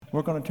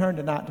We're going to turn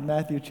tonight to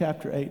Matthew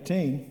chapter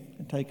 18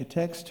 and take a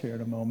text here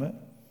in a moment.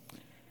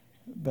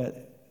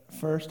 But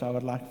first, I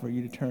would like for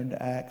you to turn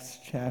to Acts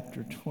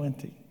chapter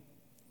 20.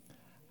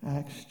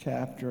 Acts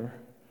chapter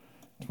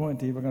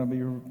 20. We're going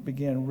to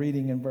begin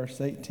reading in verse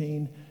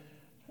 18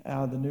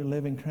 out of the New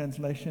Living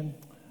Translation.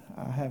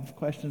 I have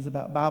questions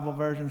about Bible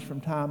versions from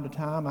time to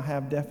time. I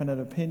have definite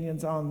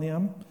opinions on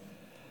them.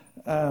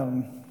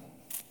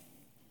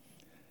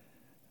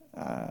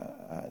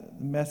 The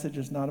Message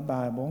is not a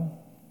Bible.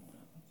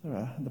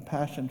 The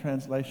Passion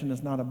Translation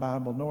is not a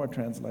Bible nor a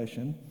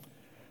translation.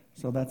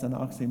 So that's an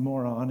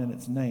oxymoron in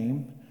its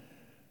name.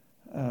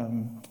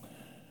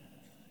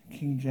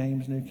 King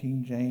James, New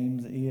King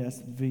James,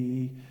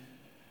 ESV,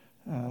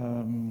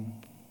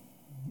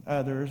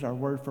 others are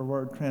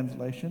word-for-word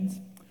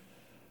translations.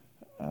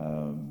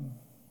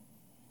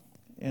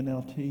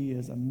 NLT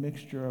is a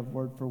mixture of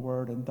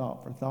word-for-word and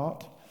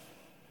thought-for-thought.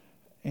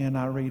 And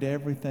I read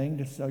everything,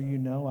 just so you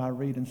know, I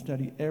read and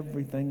study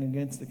everything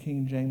against the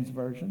King James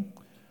Version.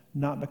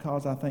 Not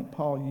because I think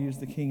Paul used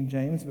the King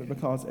James, but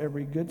because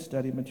every good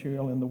study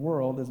material in the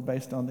world is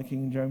based on the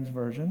King James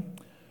Version.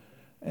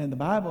 And the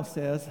Bible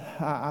says,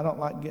 I don't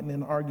like getting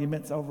in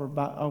arguments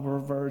over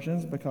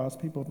versions because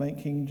people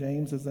think King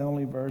James is the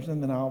only version.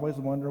 Then I always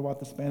wonder what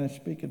the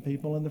Spanish-speaking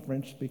people and the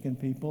French-speaking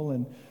people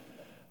and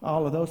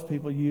all of those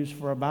people use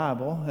for a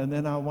Bible. And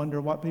then I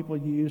wonder what people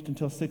used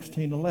until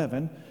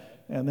 1611.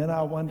 And then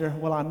I wonder,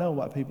 well, I know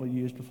what people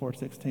used before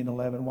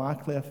 1611.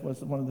 Wycliffe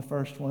was one of the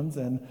first ones,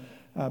 and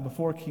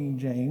before King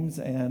James,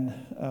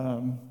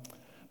 and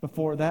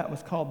before that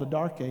was called the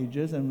Dark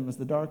Ages, and it was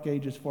the Dark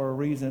Ages for a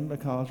reason,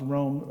 because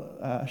Rome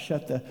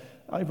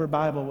every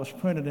Bible was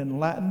printed in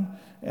Latin,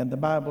 and the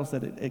Bibles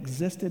that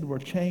existed were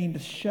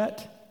chained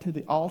shut to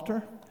the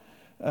altar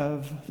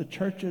of the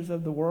churches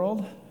of the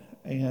world,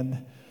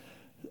 and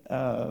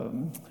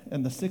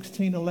the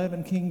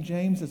 1611 King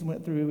James has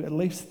went through at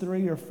least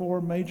 3 or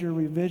 4 major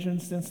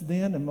revisions since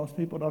then, and most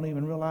people don't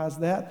even realize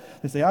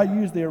that. They say, I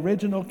use the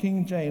original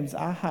King James.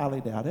 I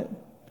highly doubt it.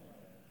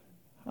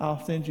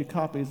 I'll send you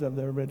copies of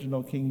the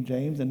original King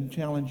James and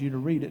challenge you to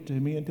read it to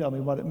me and tell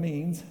me what it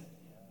means.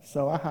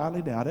 So I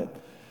highly doubt it.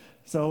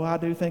 So I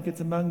do think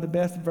it's among the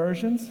best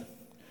versions,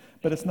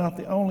 but it's not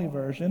the only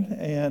version.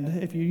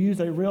 And if you use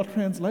a real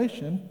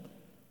translation,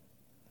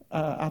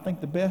 I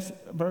think the best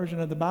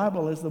version of the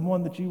Bible is the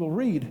one that you will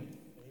read.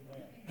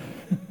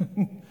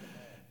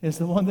 It's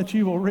the one that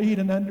you will read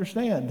and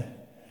understand.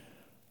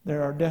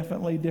 There are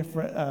definitely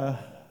different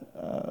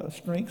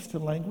strengths to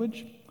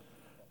language.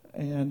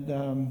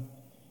 And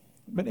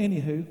but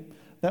anywho,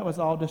 that was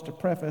all just a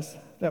preface.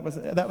 That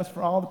was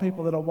for all the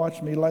people that will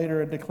watch me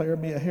later and declare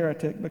me a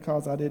heretic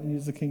because I didn't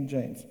use the King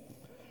James.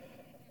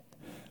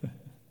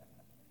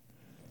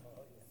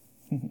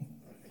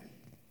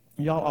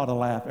 Y'all ought to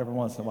laugh every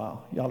once in a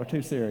while. Y'all are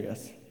too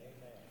serious.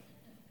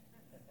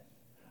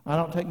 I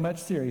don't take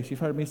much serious. You've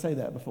heard me say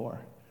that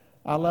before.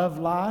 I love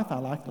life. I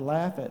like to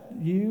laugh at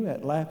you,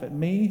 laugh at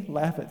me,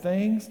 laugh at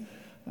things.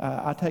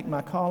 I take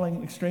my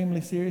calling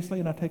extremely seriously,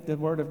 and I take the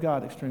Word of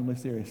God extremely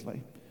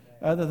seriously.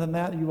 Other than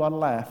that, you ought to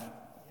laugh.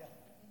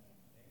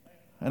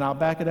 And I'll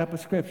back it up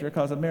with Scripture,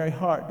 because a merry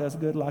heart does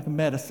good like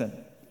medicine.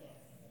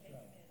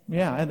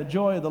 Yeah, and the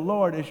joy of the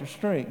Lord is your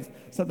strength.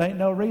 So there ain't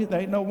no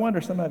wonder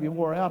some of you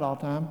wore out all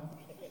the time,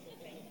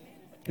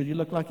 because you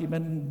look like you've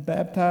been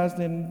baptized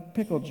in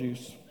pickle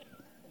juice.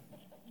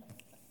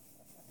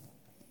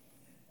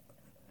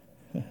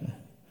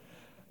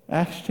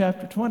 Acts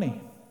chapter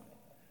 20.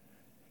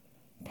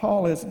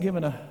 Paul is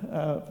given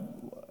a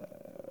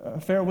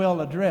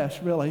farewell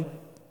address, really.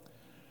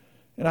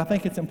 And I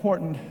think it's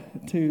important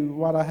to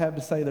what I have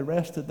to say the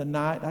rest of the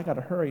night. I got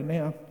to hurry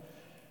now,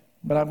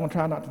 but I'm going to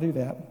try not to do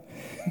that.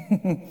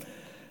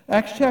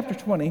 Acts chapter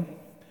 20,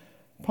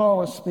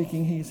 Paul is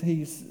speaking.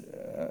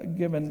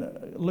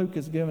 Luke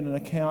is given an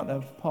account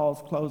of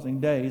Paul's closing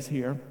days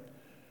here.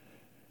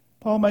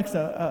 Paul makes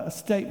a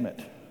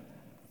statement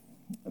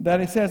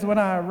that he says, when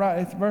I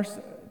arrived,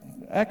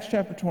 Acts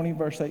chapter 20,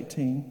 verse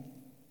 18.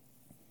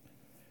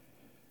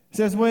 It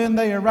says, when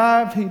they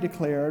arrived, he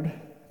declared,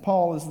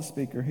 Paul is the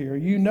speaker here,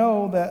 you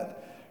know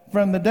that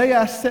from the day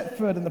I set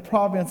foot in the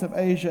province of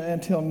Asia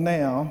until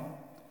now,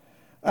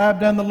 I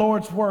have done the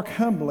Lord's work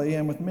humbly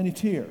and with many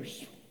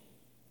tears.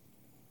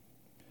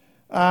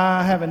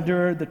 I have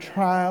endured the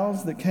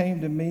trials that came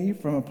to me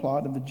from a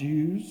plot of the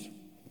Jews.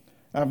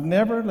 I've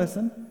never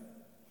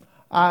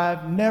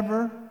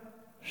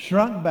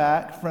shrunk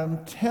back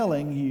from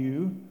telling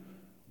you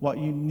what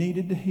you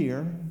needed to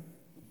hear,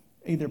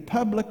 either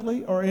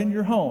publicly or in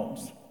your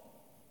homes.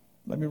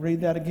 Let me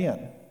read that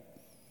again.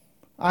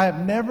 I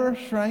have never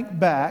shrank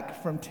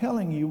back from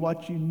telling you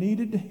what you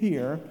needed to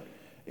hear,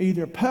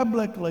 either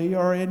publicly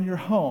or in your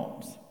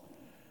homes.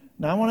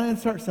 Now, I want to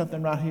insert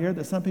something right here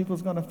that some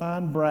people's going to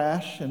find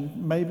brash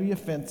and maybe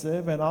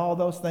offensive and all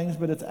those things,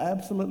 but it's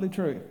absolutely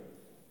true.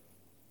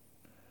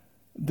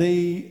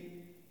 The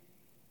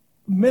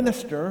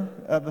minister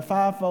of the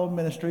fivefold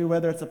ministry,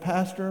 whether it's a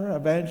pastor,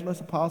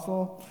 evangelist,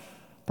 apostle,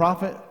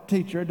 prophet,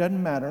 teacher, it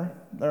doesn't matter.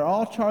 They're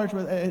all charged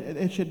with it.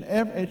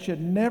 It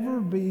should never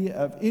be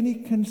of any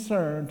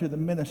concern to the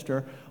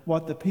minister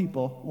what the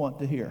people want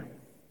to hear.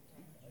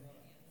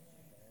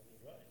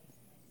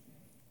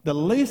 The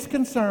least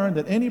concern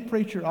that any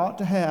preacher ought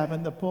to have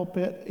in the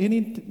pulpit,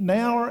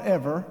 now or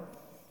ever,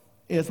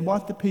 is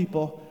what the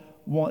people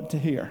want to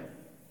hear.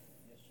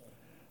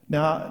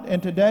 Now,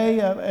 and today,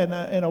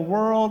 in a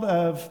world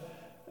of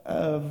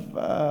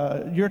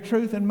your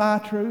truth and my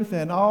truth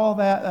and all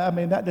that, I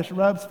mean, that just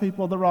rubs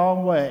people the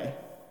wrong way.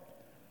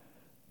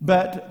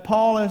 But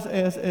Paul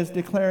is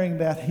declaring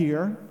that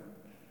here.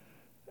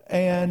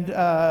 And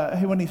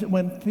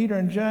when Peter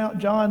and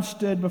John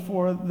stood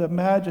before the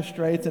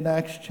magistrates in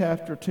Acts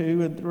chapter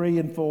 2 and 3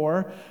 and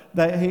 4,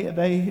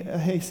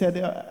 he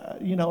said,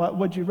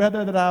 would you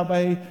rather that I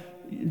obey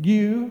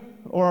you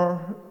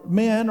or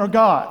men or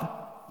God?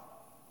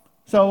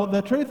 So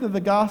the truth of the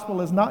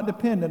gospel is not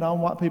dependent on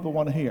what people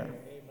want to hear.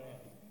 Amen.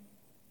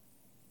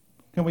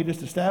 Can we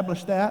just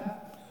establish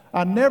that?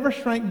 I never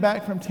shrank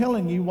back from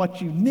telling you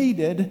what you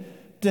needed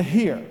to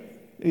hear,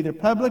 either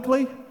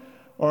publicly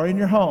or in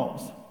your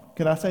homes.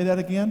 Can I say that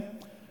again?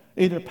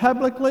 Either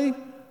publicly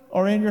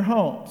or in your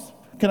homes.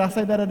 Can I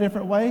say that a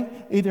different way?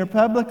 Either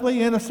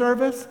publicly in a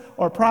service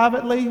or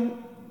privately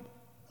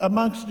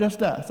amongst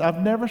just us.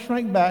 I've never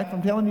shrank back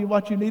from telling you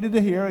what you needed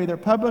to hear, either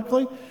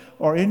publicly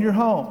or in your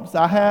homes.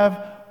 I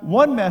have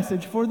one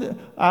message for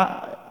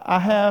I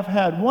have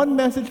had one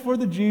message for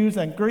the Jews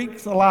and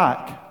Greeks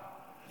alike.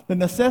 The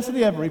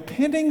necessity of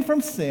repenting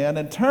from sin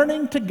and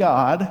turning to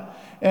God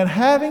and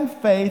having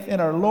faith in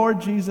our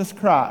Lord Jesus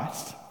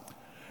Christ.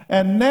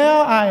 And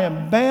now I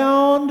am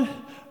bound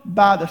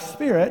by the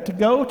Spirit to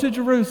go to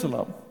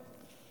Jerusalem.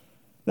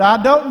 Now,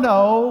 I don't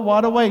know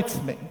what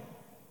awaits me,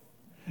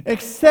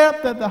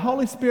 except that the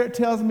Holy Spirit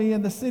tells me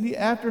in the city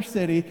after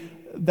city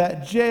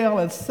that jail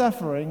and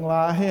suffering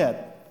lie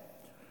ahead.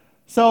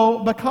 So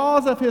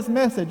because of his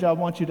message, I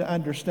want you to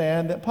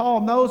understand that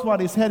Paul knows what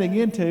he's heading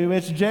into.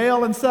 It's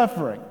jail and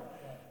suffering.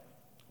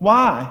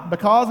 Why?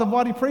 Because of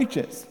what he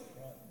preaches.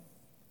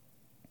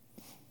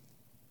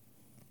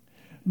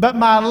 But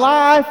my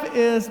life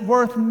is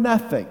worth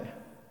nothing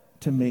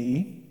to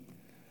me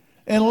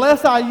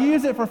unless I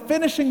use it for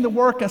finishing the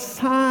work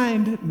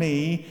assigned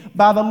me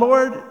by the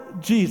Lord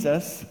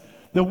Jesus,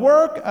 the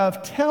work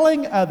of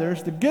telling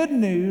others the good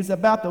news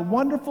about the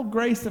wonderful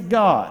grace of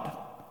God.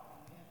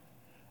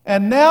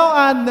 And now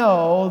I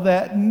know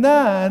that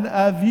none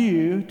of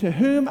you to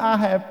whom I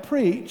have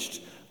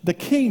preached the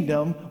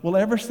kingdom will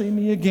ever see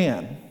me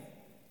again.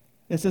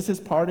 This is his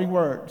parting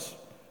words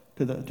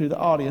to the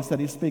audience that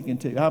he's speaking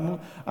to.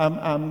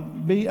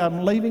 I'm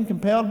leaving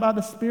compelled by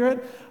the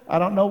Spirit. I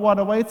don't know what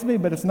awaits me,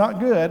 but it's not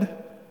good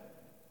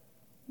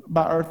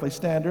by earthly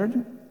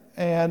standard.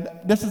 And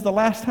this is the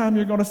last time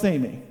you're going to see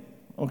me.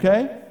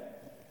 Okay?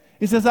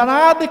 He says, and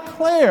I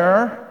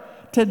declare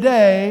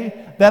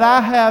today that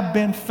I have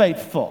been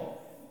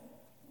faithful.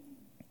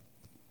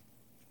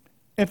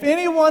 If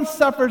anyone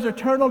suffers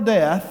eternal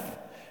death,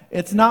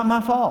 it's not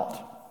my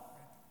fault.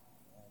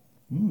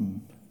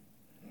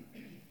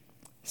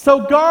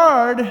 So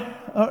guard,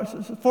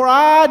 for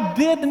I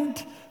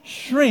didn't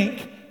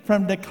shrink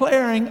from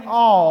declaring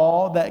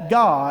all that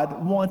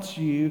God wants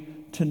you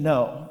to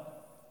know.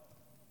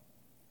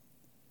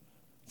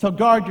 So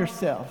guard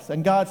yourselves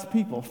and God's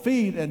people.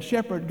 Feed and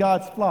shepherd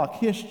God's flock,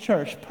 his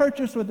church,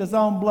 purchased with his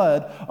own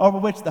blood, over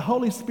which the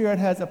Holy Spirit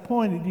has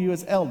appointed you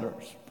as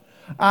elders.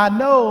 I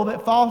know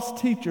that false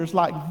teachers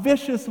like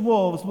vicious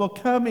wolves will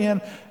come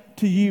in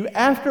to you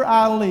after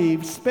I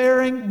leave,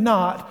 sparing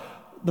not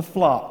the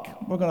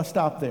flock. We're going to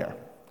stop there.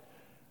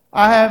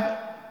 I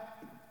have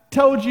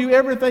told you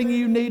everything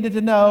you needed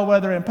to know,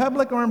 whether in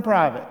public or in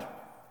private.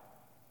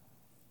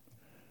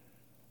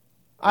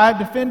 I have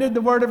defended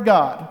the Word of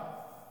God.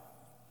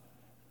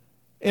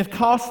 It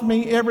costs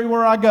me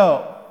everywhere I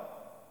go.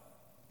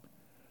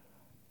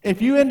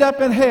 If you end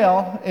up in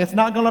hell, it's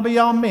not going to be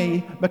on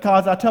me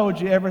because I told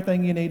you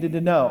everything you needed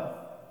to know.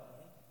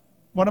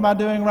 What am I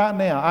doing right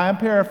now? I am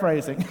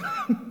paraphrasing.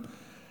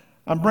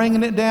 I'm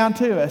bringing it down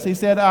to us. He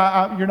said,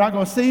 you're not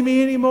going to see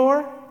me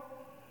anymore.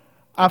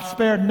 I've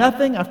spared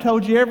nothing. I've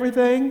told you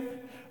everything.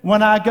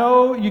 When I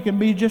go, you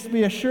can just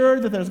be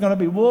assured that there's going to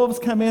be wolves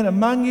come in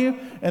among you,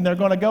 and they're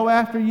going to go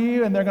after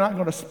you, and they're not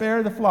going to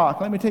spare the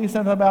flock. Let me tell you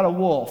something about a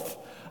wolf.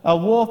 A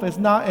wolf is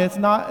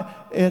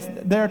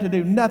there to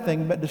do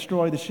nothing but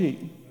destroy the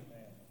sheep.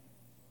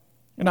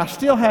 And I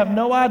still have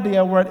no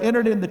idea where it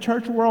entered in the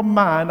church world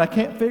mind. I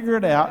can't figure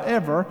it out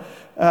ever.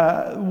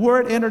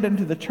 Where it entered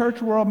into the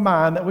church world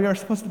mind that we are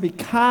supposed to be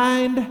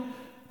kind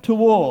to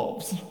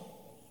wolves.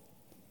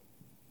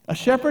 A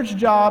shepherd's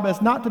job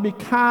is not to be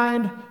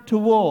kind to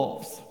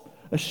wolves.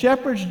 A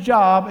shepherd's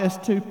job is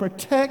to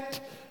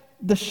protect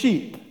the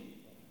sheep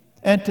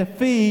and to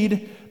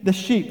feed the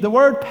sheep. The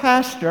word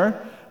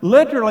pastor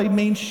literally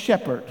means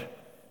shepherd.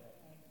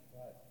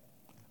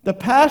 The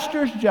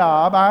pastor's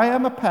job, I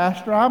am a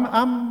pastor.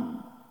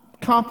 I'm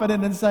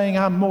confident in saying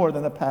I'm more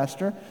than a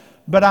pastor,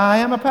 but I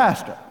am a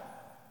pastor.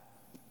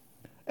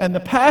 And the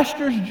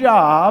pastor's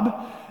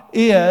job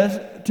is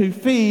to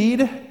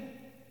feed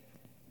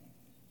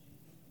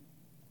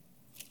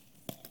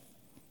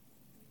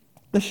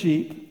the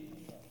sheep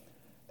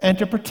and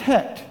to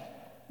protect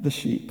the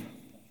sheep.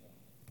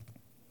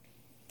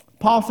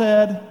 Paul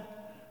said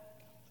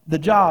the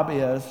job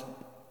is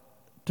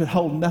to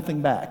hold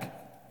nothing back.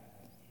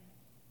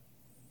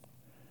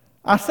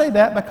 I say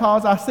that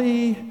because I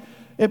see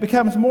it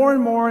becomes more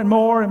and more and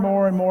more and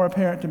more and more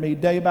apparent to me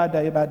day by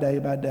day by day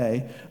by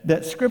day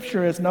that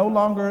Scripture is no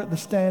longer the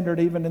standard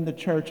even in the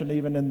church and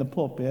even in the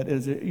pulpit. It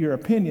is your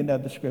opinion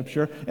of the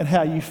Scripture and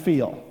how you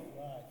feel.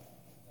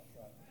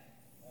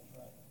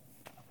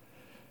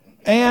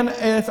 And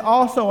it's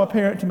also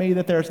apparent to me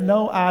that there's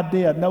no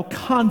idea, no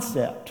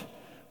concept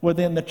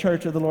within the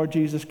Church of the Lord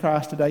Jesus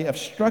Christ today of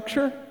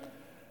structure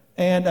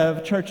and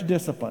of church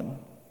discipline.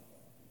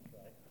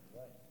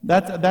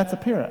 That's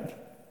apparent.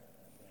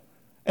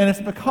 And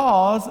it's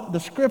because the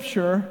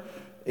Scripture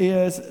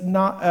is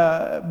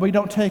not, we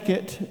don't take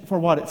it for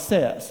what it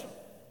says.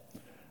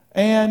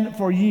 And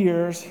for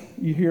years,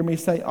 you hear me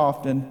say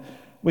often,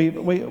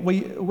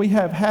 we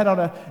have had on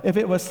a, if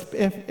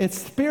it's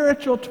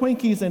spiritual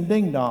Twinkies and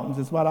ding-dongs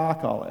is what I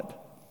call it.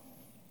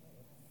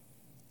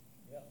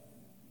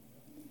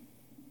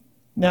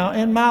 Now,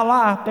 in my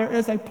life, there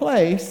is a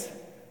place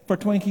for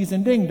Twinkies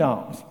and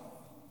ding-dongs,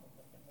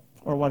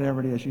 or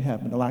whatever it is you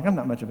happen to like. I'm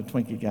not much of a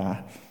Twinkie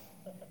guy.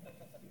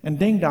 And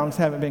ding-dongs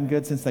haven't been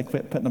good since they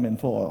quit putting them in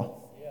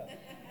foil.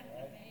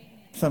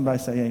 Somebody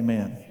say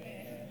amen.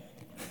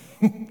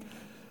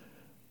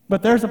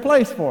 But there's a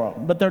place for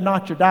them, but they're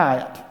not your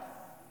diet.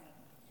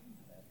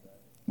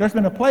 There's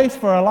been a place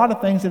for a lot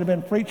of things that have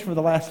been preached for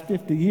the last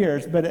 50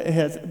 years, but it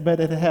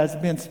has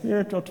been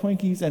spiritual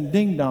Twinkies and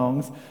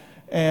ding-dongs,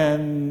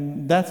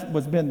 and that's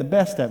what's been the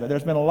best of it.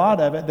 There's been a lot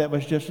of it that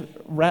was just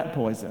rat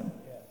poison.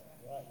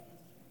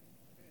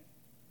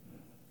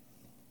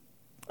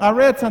 I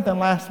read something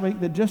last week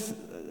that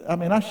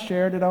I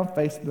shared it on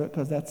Facebook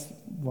because that's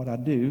what I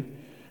do,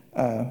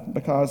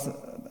 because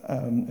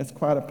it's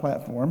quite a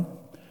platform.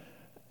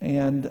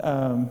 And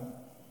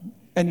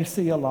you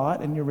see a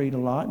lot, and you read a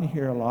lot, and you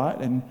hear a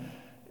lot, and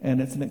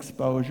it's an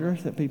exposure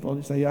that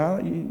people say, you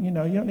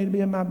don't need to be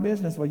in my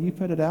business. Well, you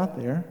put it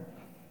out there.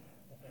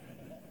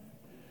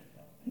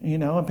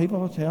 And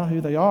people will tell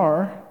who they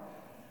are.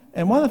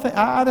 And one of the things,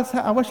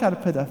 I wish I'd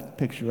have put a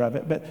picture of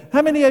it, but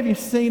how many of you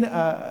seen,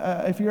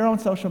 if you're on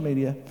social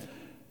media,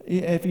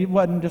 if you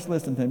wasn't just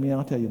listening to me,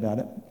 I'll tell you about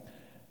it.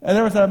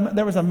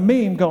 There was a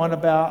meme going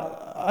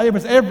about, it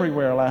was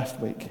everywhere last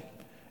week.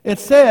 It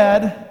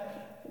said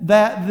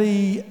that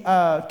the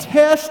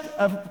test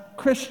of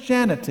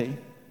Christianity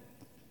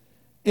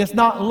is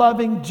not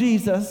loving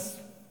Jesus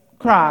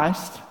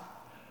Christ,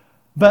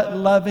 but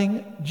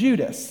loving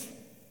Judas.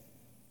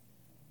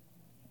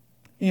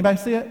 Anybody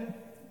see it?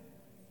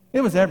 It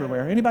was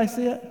everywhere. Anybody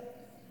see it?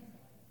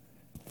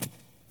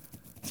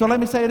 So let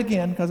me say it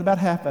again, because about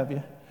half of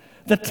you.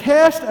 The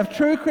test of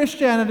true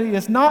Christianity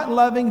is not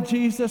loving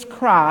Jesus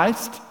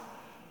Christ,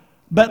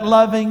 but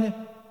loving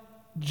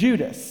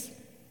Judas.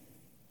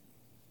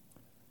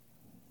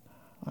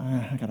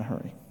 I got to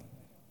hurry.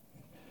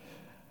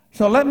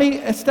 So let me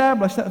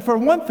establish that. For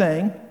one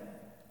thing,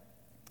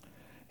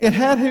 it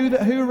had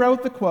who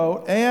wrote the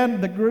quote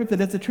and the group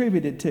that it's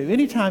attributed to.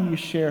 Anytime you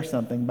share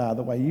something, by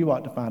the way, you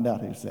ought to find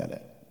out who said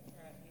it.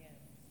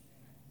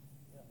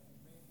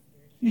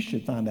 You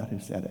should find out who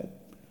said it.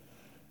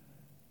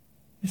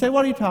 You say,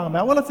 what are you talking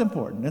about? Well, it's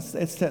important.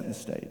 It's setting the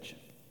stage.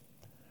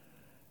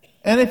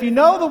 And if you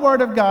know the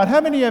Word of God,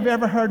 how many have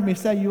ever heard me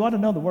say you ought to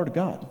know the Word of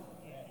God?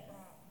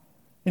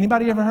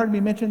 Anybody ever heard me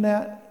mention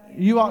that?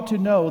 You ought to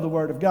know the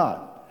Word of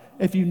God.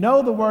 If you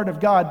know the Word of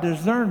God,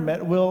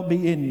 discernment will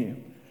be in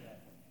you.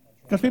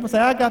 Because people say,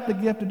 I got the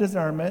gift of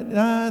discernment.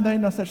 There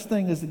ain't no such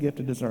thing as the gift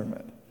of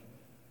discernment.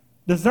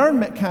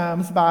 Discernment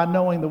comes by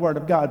knowing the Word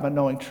of God, by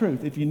knowing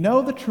truth. If you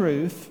know the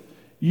truth,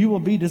 you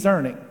will be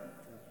discerning.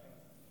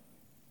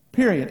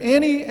 Period.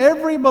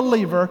 Every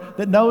believer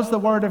that knows the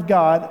Word of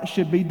God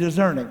should be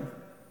discerning. Amen.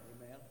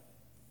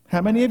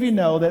 How many of you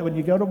know that when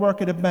you go to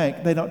work at a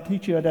bank, they don't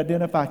teach you how to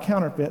identify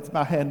counterfeits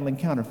by handling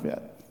counterfeit?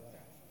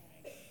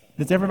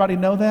 Does everybody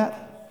know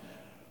that?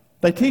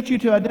 They teach you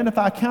to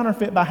identify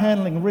counterfeit by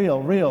handling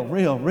real. And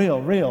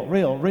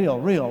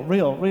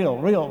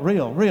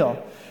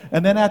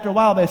then after a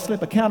while, they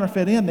slip a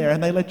counterfeit in there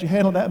and they let you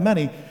handle that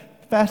money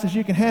fast as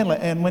you can handle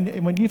it. And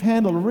when you've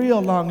handled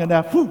real long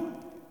enough,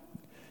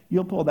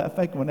 you'll pull that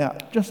fake one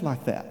out just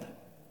like that.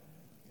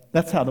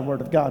 That's how the Word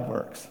of God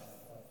works.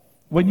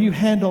 When you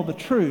handle the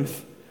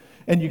truth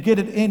and you get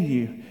it in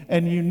you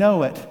and you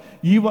know it,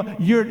 you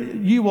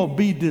will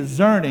be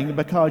discerning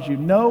because you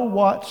know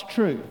what's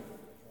true.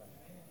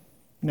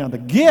 Now, the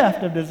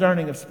gift of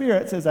discerning of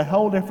spirits is a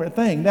whole different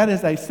thing. That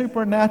is a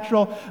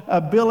supernatural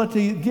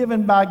ability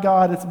given by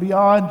God. It's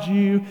beyond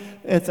you.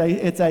 It's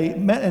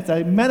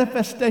a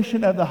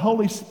manifestation of the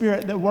Holy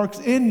Spirit that works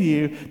in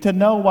you to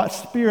know what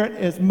spirit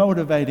is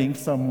motivating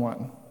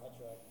someone.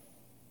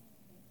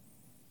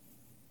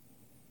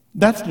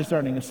 That's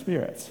discerning of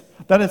spirits.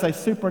 That is a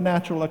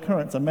supernatural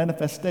occurrence, a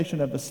manifestation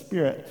of the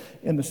Spirit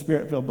in the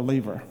Spirit-filled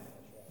believer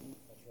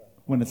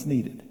when it's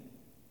needed.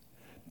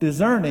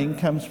 Discerning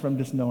comes from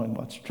just knowing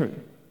what's true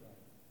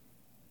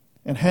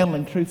and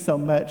handling truth so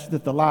much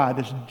that the lie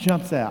just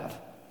jumps out.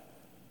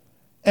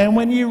 And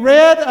when you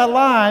read a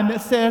line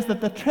that says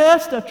that the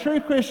test of true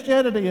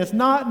Christianity is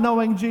not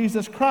knowing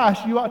Jesus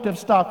Christ, you ought to have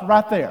stopped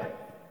right there.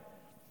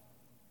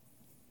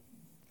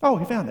 Oh,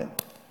 he found it.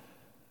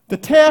 The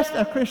test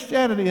of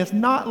Christianity is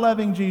not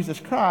loving Jesus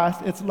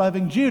Christ, it's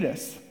loving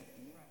Judas.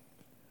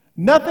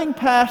 Nothing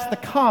past the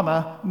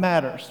comma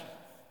matters.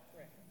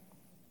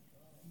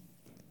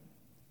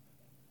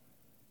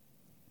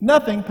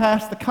 Nothing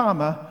past the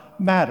comma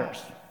matters.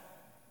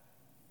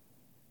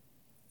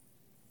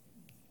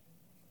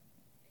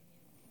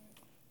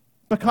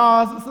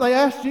 Because they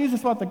asked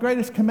Jesus what the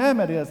greatest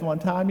commandment is one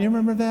time. You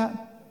remember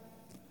that?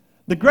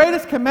 The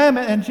greatest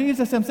commandment, and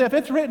Jesus himself,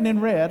 it's written in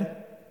red.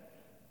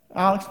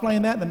 I'll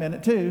explain that in a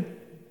minute too.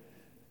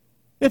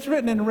 It's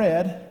written in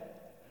red.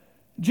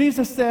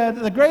 Jesus said,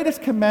 the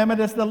greatest commandment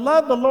is to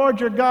love the Lord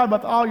your God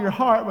with all your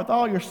heart, with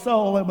all your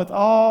soul, and with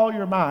all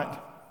your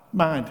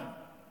mind.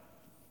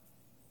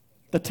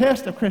 The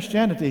test of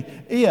Christianity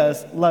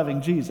is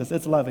loving Jesus.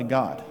 It's loving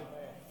God.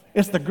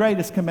 It's the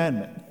greatest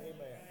commandment.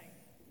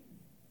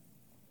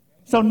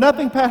 So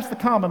nothing past the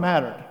comma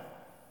mattered.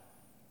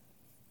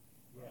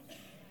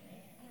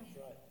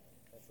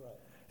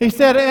 He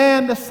said,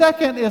 and the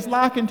second is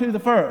likened to the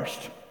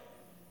first,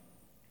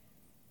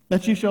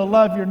 that you shall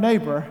love your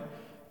neighbor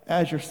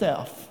as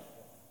yourself.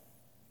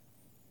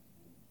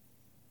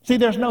 See,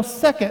 there's no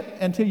second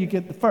until you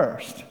get the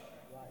first.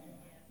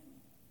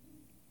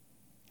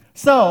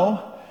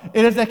 So,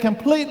 it is a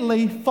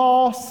completely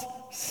false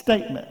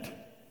statement.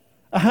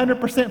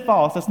 100%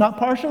 false. It's not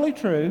partially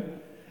true.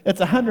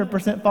 It's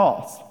 100%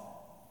 false.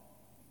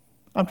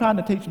 I'm trying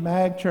to teach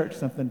Mag Church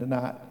something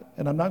tonight,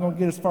 and I'm not going to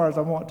get as far as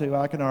I want to.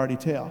 I can already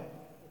tell.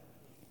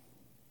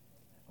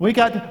 We've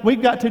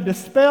got to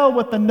dispel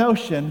with the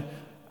notion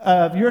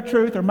of your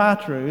truth or my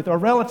truth or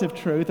relative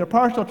truth or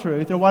partial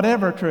truth or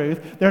whatever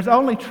truth. There's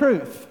only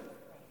truth.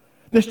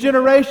 This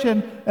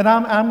generation, and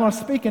I'm going to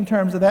speak in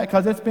terms of that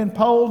because it's been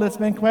polled, it's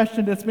been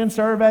questioned, it's been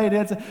surveyed.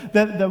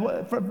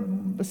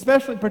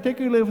 Especially,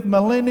 particularly with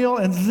millennial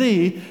and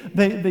Z,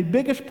 the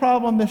biggest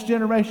problem this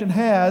generation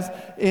has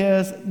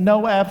is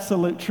no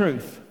absolute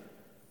truth.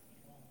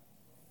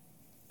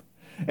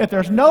 If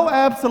there's no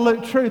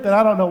absolute truth, then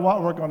I don't know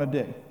what we're going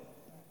to do.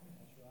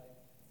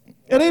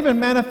 It even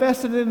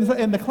manifested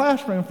in the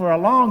classroom for a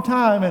long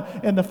time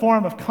in the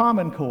form of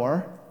Common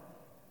Core.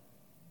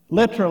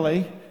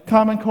 Literally,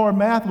 Common Core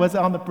math was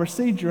on the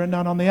procedure and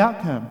not on the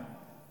outcome.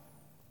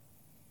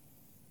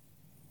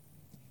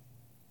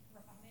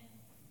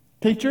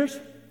 Teachers,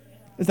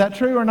 is that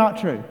true or not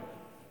true?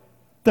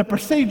 The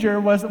procedure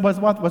was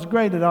what was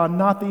graded on,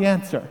 not the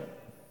answer.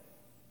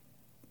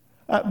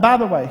 By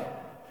the way,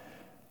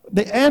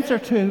 the answer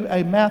to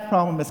a math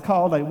problem is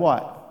called a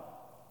what?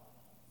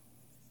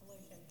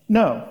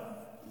 No,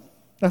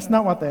 that's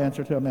not what the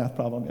answer to a math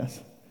problem is.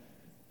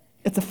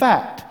 It's a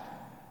fact.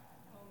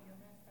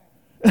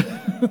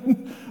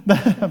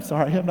 I'm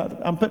sorry,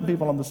 I'm putting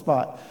people on the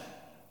spot.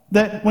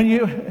 The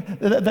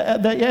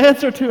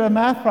answer to a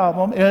math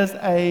problem is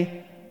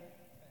a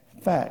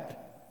fact.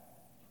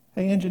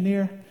 Hey,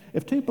 engineer,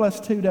 if 2 plus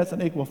 2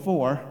 doesn't equal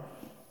 4,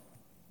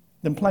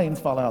 then planes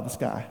fall out of the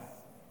sky.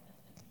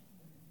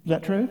 Is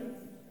that true?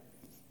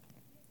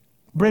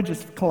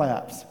 Bridges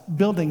collapse.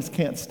 Buildings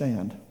can't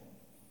stand.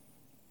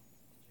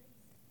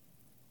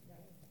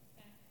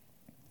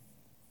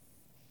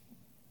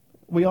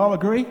 We all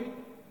agree?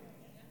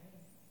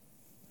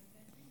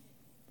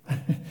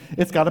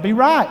 It's got to be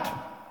right.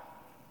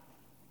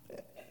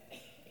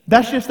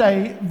 That's just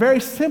a very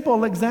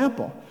simple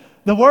example.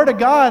 The Word of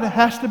God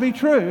has to be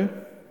true.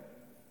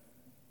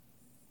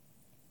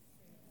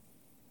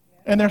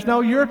 And there's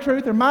no your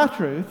truth or my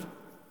truth.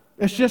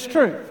 It's just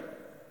truth.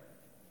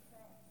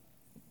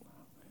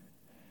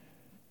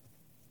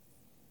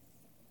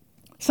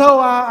 So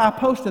I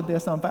posted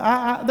this on.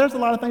 There's a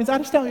lot of things. I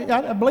just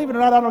don't. Believe it or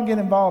not, I don't get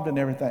involved in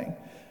everything.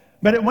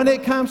 But when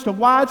it comes to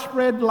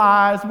widespread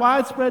lies,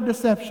 widespread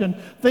deception,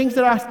 things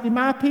that I see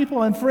my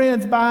people and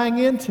friends buying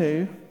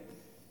into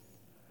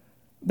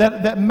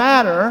that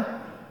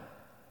matter.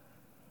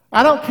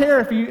 I don't care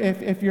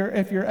if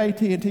you're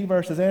AT&T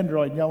versus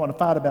Android and y'all want to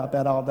fight about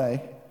that all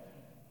day.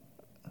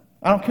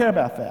 I don't care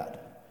about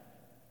that.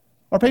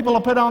 Or people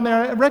will put on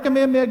there,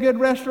 recommend me a good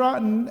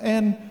restaurant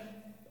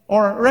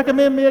or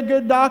recommend me a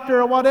good doctor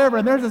or whatever,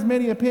 and there's as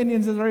many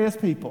opinions as there is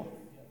people.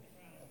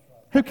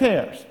 Who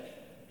cares?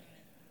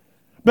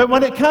 But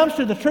when it comes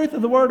to the truth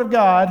of the Word of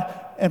God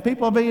and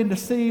people being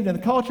deceived in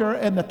the culture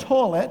and the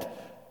toilet,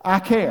 I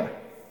care.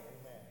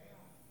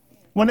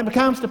 When it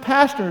comes to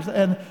pastors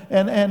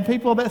and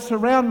people that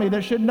surround me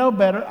that should know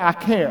better, I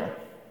care.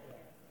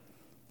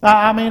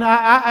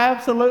 I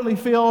absolutely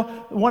feel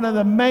one of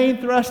the main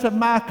thrusts of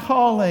my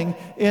calling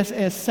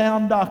is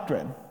sound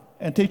doctrine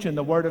and teaching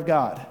the Word of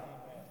God.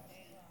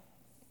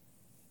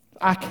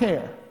 I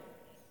care.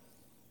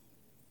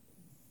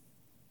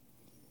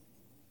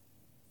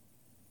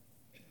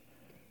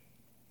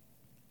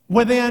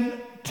 Within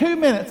 2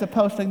 minutes of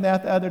posting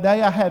that the other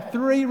day, I had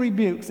 3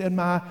 rebukes on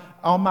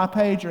my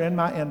page or in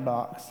my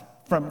inbox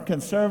from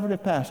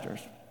conservative pastors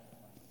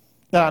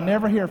that I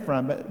never hear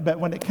from. But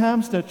when it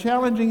comes to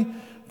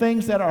challenging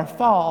things that are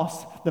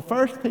false, the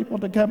first people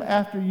to come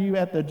after you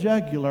at the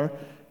jugular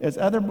is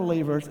other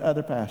believers,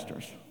 other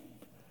pastors.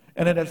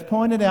 And it has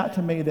pointed out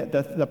to me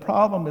that the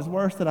problem is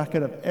worse than I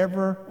could have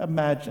ever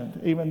imagined,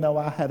 even though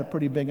I had a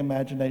pretty big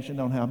imagination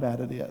on how bad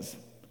it is.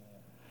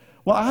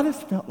 Well, I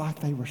just felt like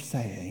they were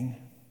saying,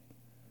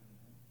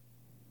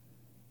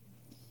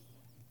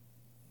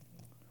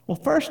 well,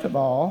 first of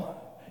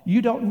all,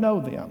 you don't know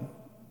them.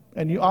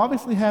 And you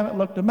obviously haven't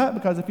looked them up,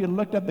 because if you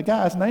looked up the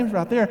guy's names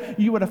right there,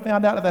 you would have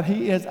found out that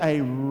he is a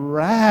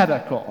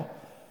radical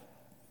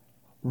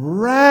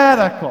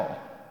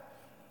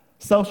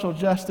social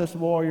justice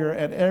warrior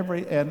and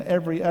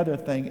every other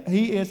thing.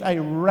 He is a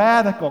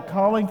radical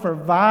calling for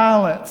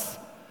violence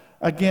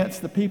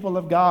against the people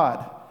of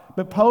God,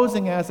 but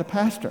posing as a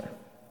pastor.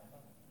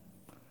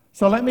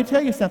 So let me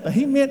tell you something.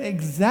 He meant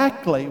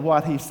exactly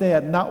what he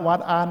said, not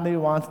what I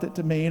nuanced it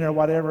to mean or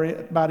what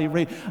everybody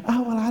read.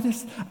 Oh, well,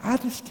 I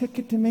just took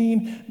it to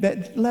mean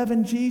that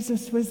loving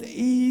Jesus was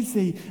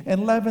easy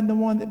and loving the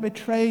one that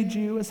betrayed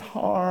you is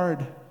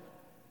hard.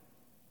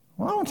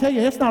 Well, I want to tell you,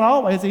 it's not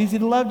always easy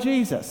to love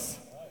Jesus,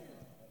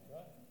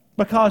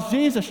 because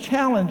Jesus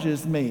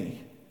challenges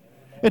me.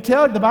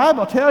 The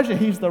Bible tells you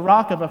he's the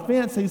rock of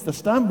offense. He's the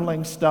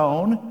stumbling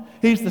stone.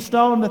 He's the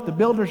stone that the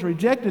builders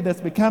rejected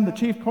that's become the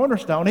chief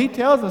cornerstone. He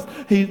tells us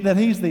that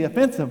he's the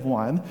offensive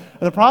one.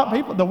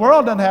 The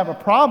world doesn't have a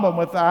problem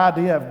with the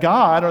idea of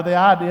God or the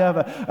idea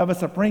of a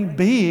supreme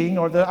being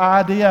or the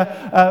idea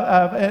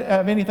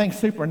of anything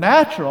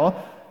supernatural.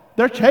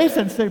 They're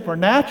chasing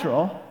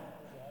supernatural.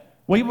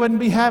 We wouldn't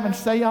be having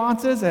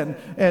seances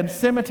and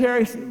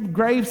cemetery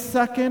grave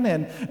sucking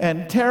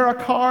and tarot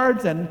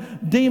cards and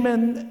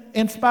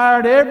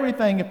demon-inspired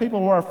everything if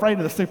people were afraid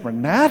of the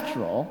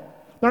supernatural.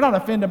 They're not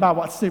offended by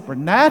what's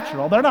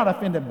supernatural. They're not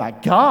offended by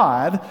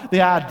God,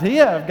 the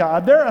idea of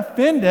God. They're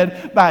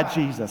offended by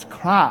Jesus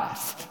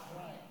Christ.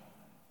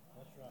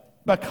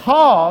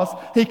 Because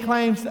he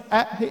claims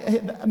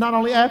not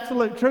only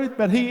absolute truth,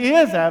 but he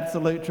is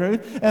absolute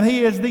truth, and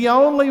he is the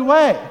only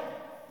way.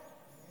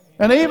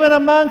 And even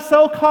among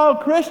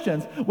so-called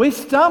Christians, we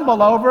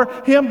stumble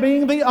over him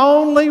being the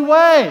only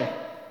way.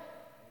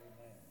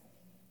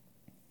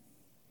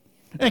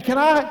 And can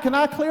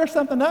I clear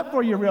something up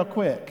for you real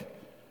quick?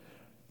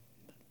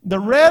 The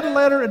red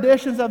letter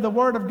editions of the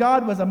Word of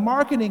God was a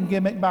marketing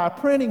gimmick by a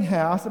printing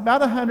house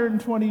about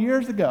 120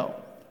 years ago.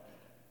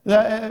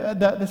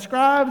 The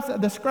scribes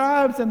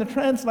and the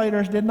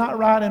translators did not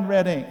write in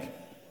red ink.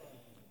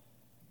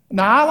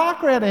 Now, I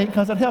like red ink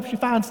because it helps you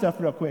find stuff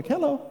real quick.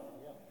 Hello.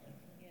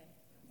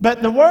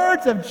 But the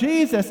words of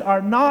Jesus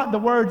are not the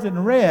words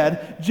in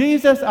red.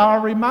 Jesus,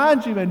 I'll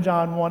remind you in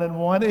John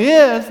 1:1,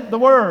 is the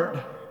Word.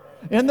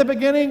 In the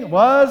beginning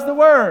was the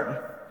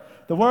Word.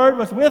 The Word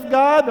was with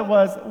God, that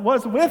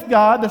was with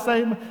God, the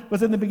same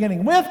was in the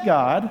beginning with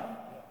God.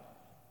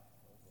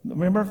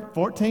 Remember,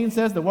 14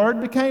 says the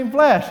Word became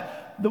flesh.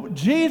 The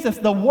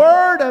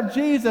Word of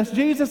Jesus,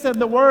 Jesus and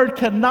the Word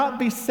cannot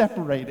be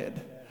separated.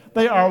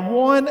 They are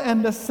one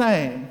and the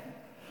same.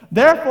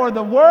 Therefore,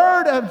 the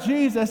Word of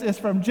Jesus is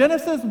from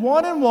Genesis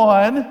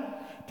 1:1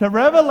 to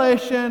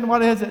Revelation,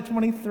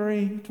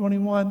 23,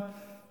 21.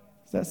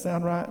 Does that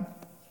sound right?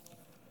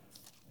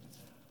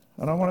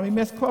 I don't want to be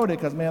misquoted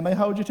because, man, they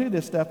hold you to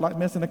this stuff like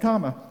missing a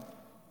comma.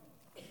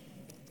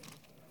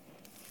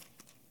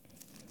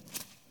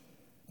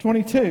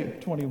 22,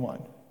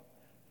 21.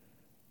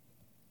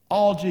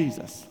 All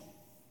Jesus,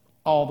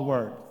 all the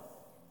Word.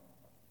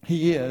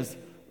 He is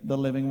the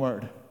living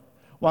Word.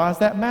 Why does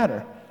that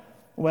matter?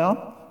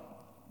 Well,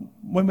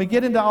 when we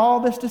get into all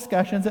this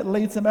discussions, it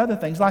leads to some other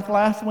things. Like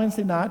last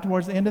Wednesday night,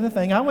 towards the end of the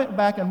thing, I went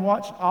back and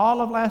watched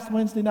all of last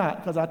Wednesday night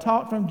because I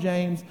talked from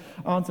James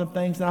on some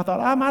things, and I thought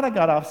I might have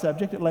got off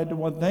subject. It led to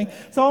one thing.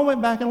 So I went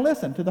back and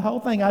listened to the whole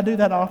thing. I do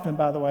that often,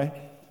 by the way.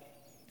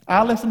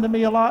 I listen to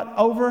me a lot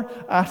over.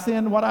 I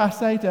send what I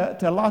say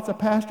to lots of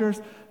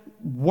pastors,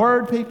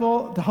 word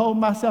people, to hold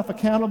myself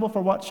accountable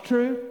for what's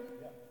true.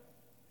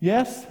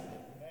 Yes?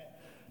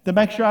 To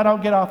make sure I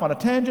don't get off on a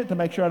tangent, to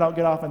make sure I don't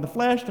get off in the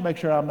flesh, to make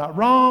sure I'm not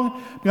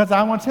wrong. Because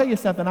I want to tell you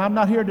something. I'm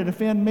not here to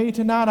defend me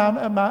tonight.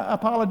 My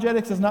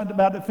apologetics is not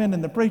about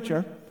defending the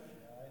preacher.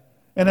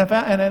 And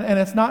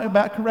it's not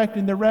about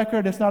correcting the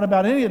record. It's not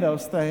about any of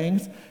those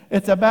things.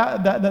 It's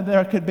about that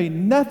there could be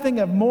nothing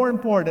of more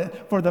important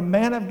for the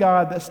man of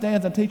God that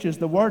stands and teaches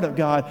the Word of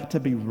God to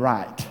be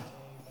right.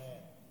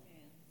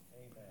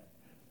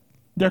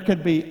 There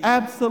could be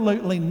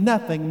absolutely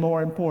nothing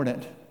more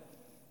important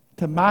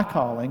to my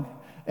calling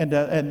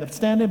and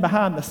standing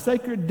behind the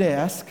sacred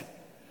desk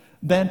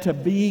than to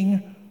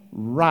being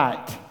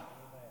right.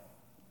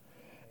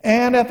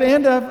 And at the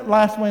end of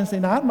last Wednesday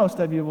night, most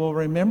of you will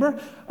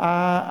remember,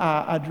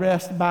 I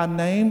addressed by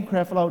name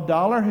Creflo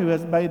Dollar, who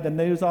has made the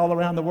news all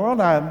around the world.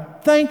 I'm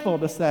thankful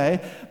to say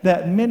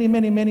that many,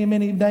 many, many,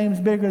 many names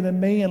bigger than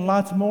me and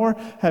lots more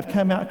have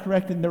come out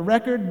correcting the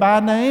record by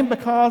name,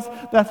 because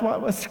that's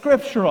what was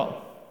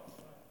scriptural.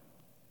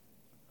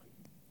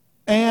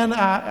 And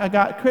I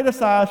got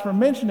criticized for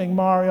mentioning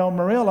Mario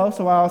Murillo,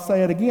 so I'll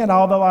say it again.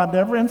 Although I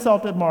never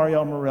insulted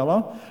Mario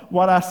Murillo,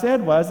 what I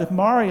said was, if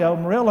Mario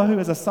Murillo, who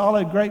is a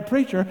solid, great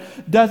preacher,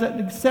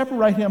 doesn't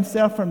separate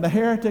himself from the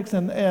heretics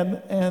and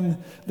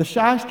the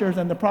shysters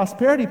and the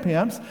prosperity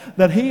pimps,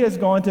 that he is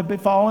going to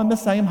fall in the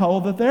same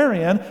hole that they're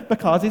in,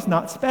 because he's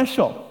not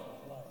special.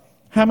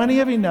 How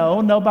many of you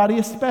know nobody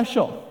is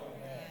special?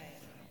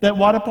 That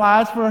what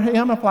applies for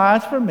him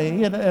applies for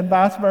me, and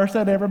vice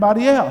versa to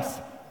everybody else.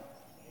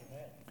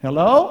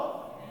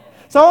 Hello?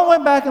 So I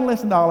went back and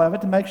listened to all of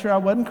it to make sure I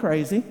wasn't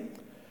crazy.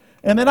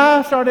 And then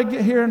I started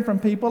hearing from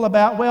people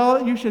about,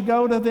 well, you should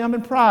go to them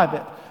in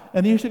private.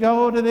 And you should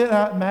go to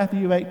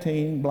Matthew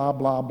 18, blah,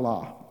 blah,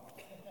 blah.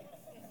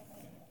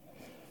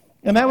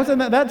 And that was in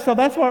that. So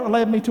that's what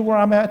led me to where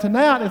I'm at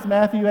tonight, is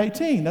Matthew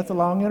 18. That's a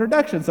long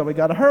introduction, so we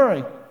got to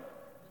hurry.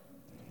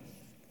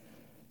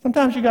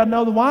 Sometimes you got to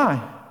know the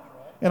why.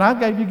 And I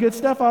gave you good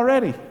stuff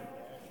already.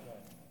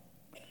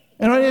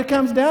 And when it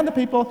comes down to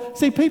people,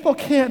 see, people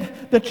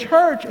can't, the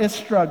church is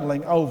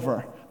struggling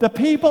over. The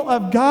people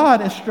of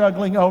God is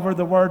struggling over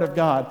the Word of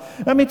God.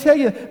 Let me tell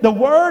you, the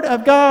Word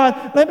of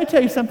God, let me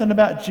tell you something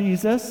about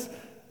Jesus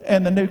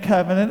and the New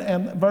Covenant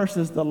and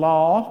versus the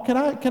law. Can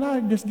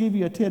I just give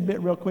you a tidbit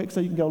real quick so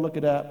you can go look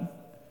it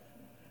up?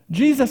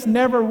 Jesus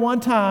never one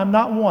time,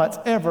 not once,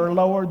 ever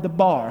lowered the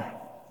bar.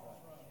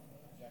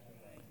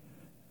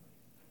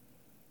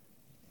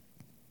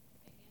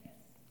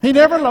 He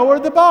never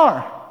lowered the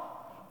bar.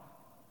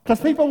 Because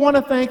people want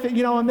to think that,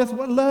 in this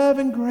love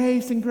and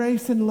grace and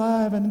grace and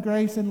love and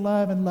grace and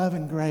love and love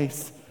and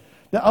grace.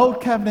 The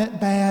old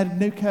covenant bad,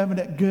 new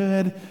covenant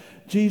good.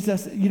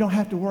 Jesus, you don't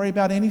have to worry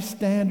about any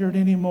standard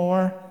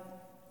anymore.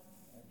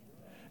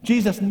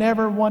 Jesus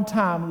never one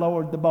time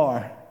lowered the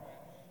bar.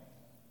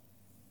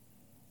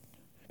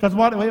 Because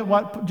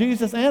what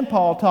Jesus and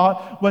Paul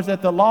taught was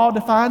that the law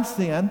defines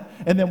sin,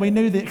 and then we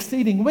knew the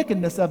exceeding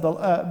wickedness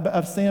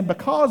of sin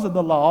because of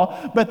the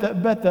law. But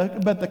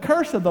the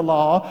curse of the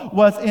law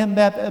was in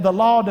that the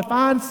law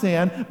defined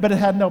sin, but it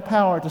had no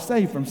power to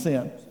save from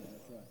sin.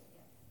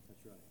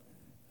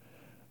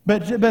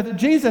 But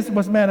Jesus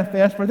was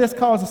manifest. For this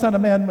cause the Son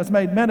of Man was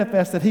made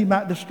manifest, that he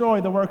might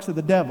destroy the works of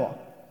the devil.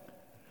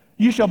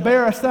 You shall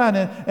bear a son,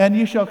 and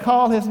you shall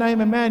call his name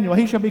Emmanuel.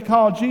 He shall be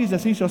called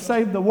Jesus. He shall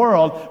save the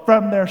world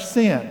from their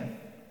sin.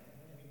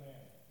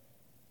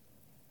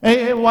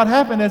 And what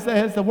happened is,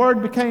 as the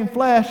Word became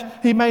flesh,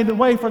 he made the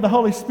way for the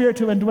Holy Spirit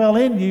to indwell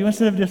in you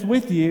instead of just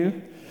with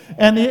you,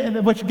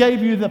 which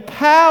gave you the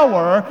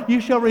power.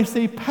 You shall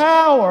receive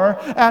power.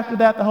 After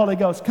that, the Holy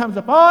Ghost comes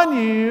upon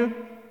you.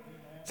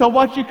 So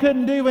what you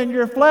couldn't do in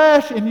your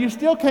flesh, and you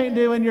still can't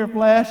do in your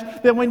flesh,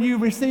 that when you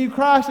receive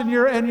Christ and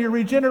you're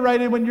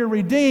regenerated, when you're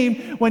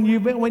redeemed, when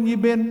you've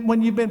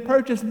been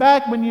purchased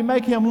back, when you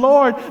make Him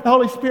Lord, the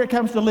Holy Spirit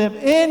comes to live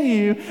in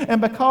you, and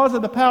because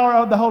of the power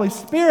of the Holy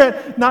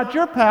Spirit, not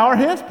your power,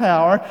 His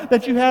power,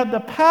 that you have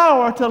the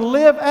power to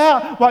live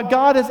out what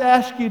God has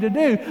asked you to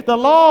do. The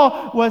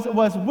law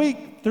was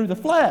weak through the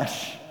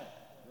flesh.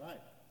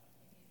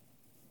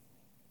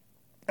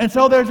 And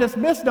so there's this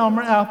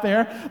misnomer out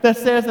there that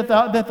says that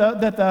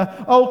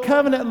the old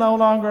covenant no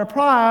longer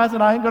applies,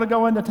 and I ain't going to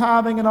go into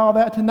tithing and all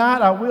that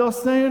tonight. I will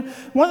soon.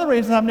 One of the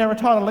reasons I've never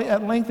taught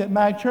at length at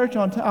Mag Church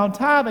on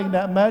tithing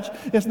that much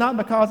is not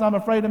because I'm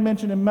afraid of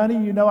mentioning money.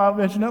 I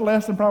mention it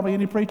less than probably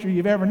any preacher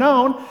you've ever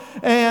known.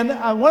 And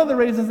one of the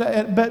reasons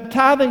but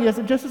tithing is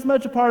just as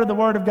much a part of the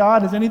Word of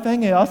God as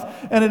anything else,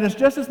 and it is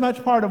just as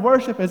much part of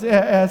worship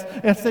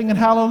as singing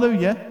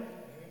hallelujah.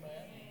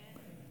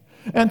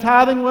 And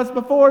tithing was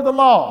before the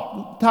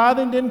law.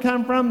 Tithing didn't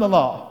come from the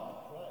law.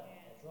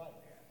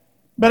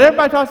 But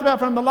everybody talks about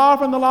from the law.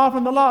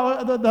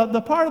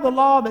 The part of the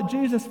law that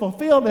Jesus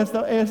fulfilled is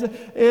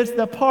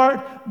the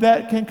part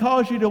that can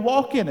cause you to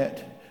walk in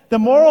it. The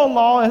moral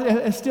law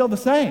is still the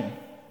same.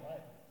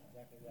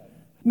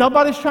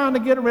 Nobody's trying to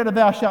get rid of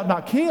thou shalt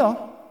not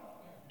kill.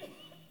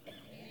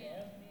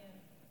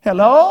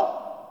 Hello?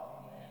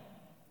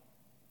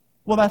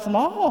 Well, that's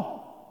law.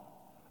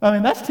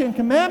 That's 10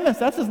 Commandments.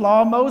 That's as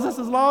law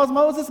as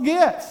Moses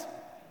gets.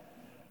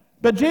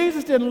 But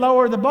Jesus didn't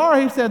lower the bar.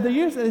 He said,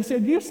 you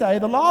say,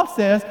 the law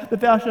says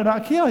that thou shalt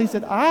not kill. He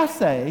said, I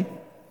say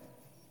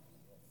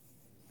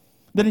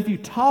that if you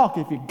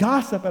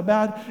gossip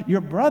about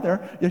your brother,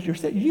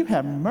 you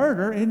have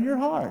murder in your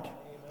heart.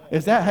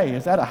 Is that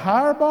a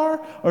higher bar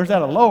or is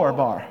that a lower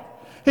bar?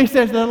 He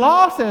says, the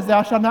law says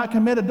thou shalt not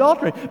commit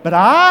adultery. But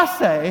I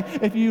say,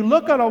 if you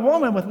look on a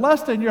woman with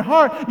lust in your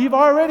heart, you've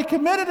already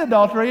committed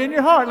adultery in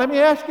your heart. Let me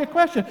ask you a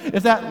question.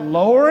 Is that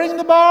lowering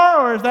the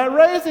bar or is that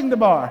raising the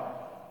bar?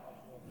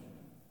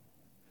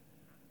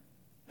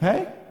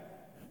 Hey?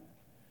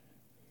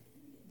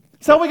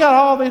 So we got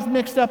all these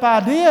mixed up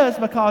ideas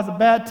because of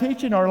bad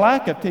teaching or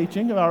lack of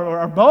teaching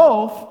or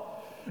both.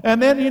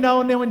 And then,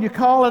 and then when you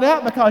call it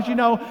out because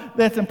that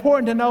it's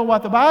important to know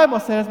what the Bible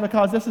says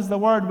because this is the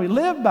word we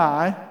live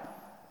by,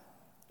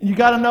 you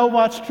got to know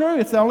what's true.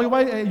 It's the only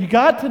way. You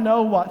got to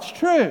know what's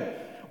true.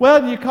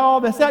 Well, you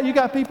call this out. You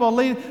got people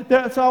lead.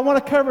 So I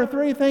want to cover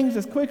 3 things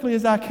as quickly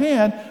as I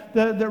can.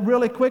 That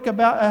really quick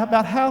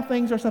about how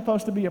things are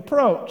supposed to be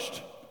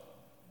approached,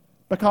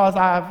 because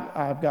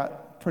I've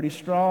got pretty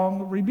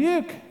strong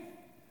rebuke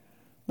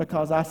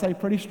because I say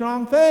pretty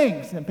strong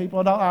things, and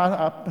people don't.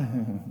 I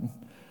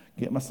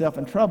get myself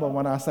in trouble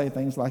when I say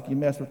things like, "You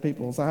mess with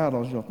people's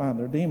idols, you'll find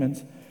they're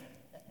demons."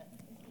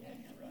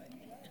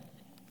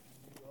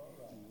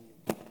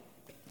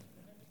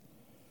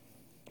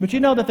 But you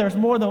know that there's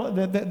more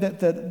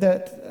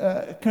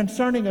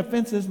concerning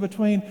offenses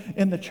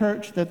in the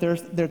church, that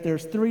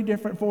there's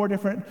 4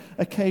 different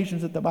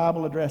occasions that the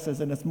Bible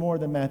addresses, and it's more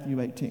than Matthew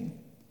 18.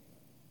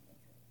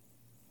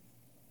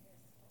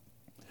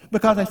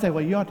 Because they say,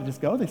 well, you ought to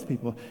just go to these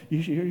people.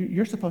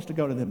 You're supposed to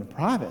go to them in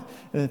private.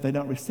 And if they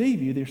don't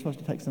receive you, you're supposed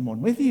to take someone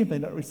with you. If they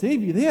don't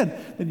receive you, then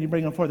you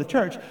bring them for the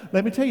church.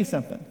 Let me tell you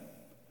something.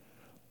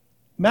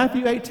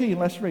 Matthew 18,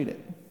 let's read it.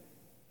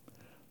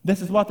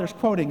 This is what they're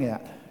quoting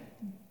at.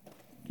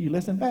 You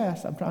listen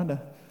fast. I'm trying to.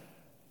 Are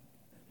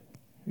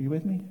you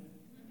with me?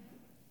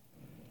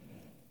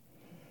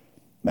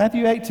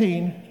 Matthew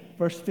 18,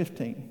 verse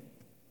 15.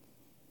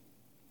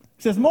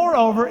 It says,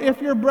 moreover,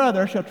 if your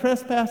brother shall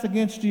trespass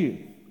against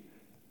you.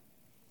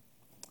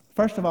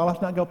 First of all,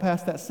 let's not go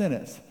past that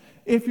sentence.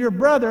 If your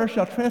brother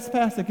shall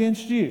trespass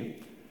against you.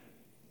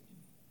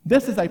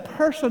 This is a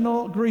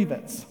personal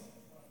grievance.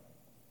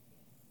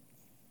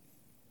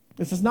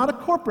 This is not a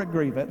corporate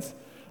grievance.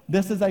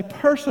 This is a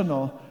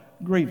personal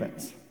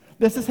grievance.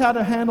 This is how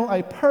to handle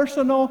a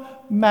personal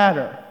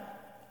matter.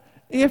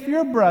 If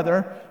your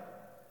brother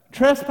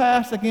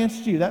trespass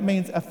against you, that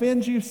means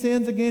offends you,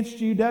 sins against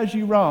you, does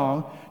you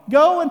wrong,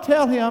 go and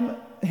tell him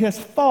his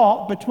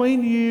fault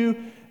between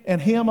you and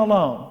him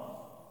alone.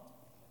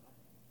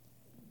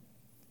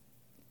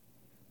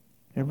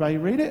 Everybody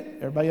read it?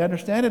 Everybody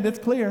understand it? It's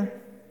clear.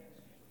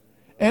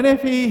 And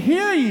if he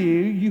hear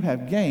you, you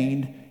have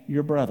gained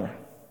your brother.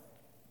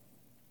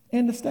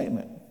 End of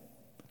statement.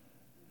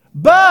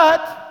 But,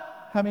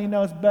 how many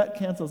knows but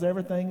cancels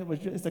everything?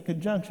 It's a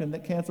conjunction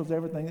that cancels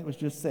everything that was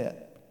just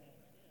said.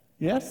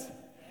 Yes?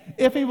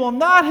 If he will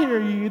not hear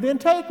you, then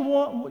take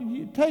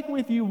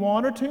with you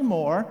 1 or 2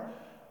 more,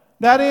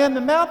 that in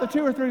the mouth of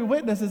 2 or 3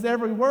 witnesses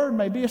every word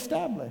may be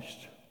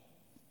established.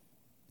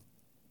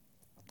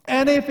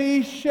 And if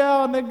he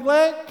shall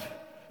neglect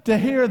to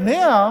hear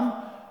them,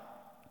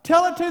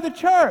 tell it to the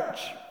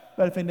church.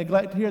 But if he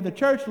neglect to hear the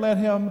church, let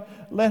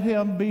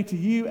him be to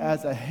you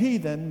as a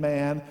heathen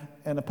man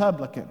and a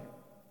publican.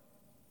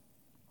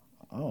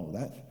 Oh,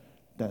 that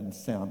doesn't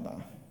sound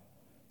nice.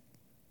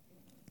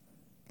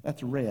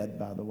 That's red,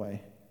 by the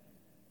way.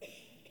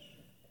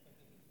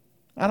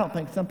 I don't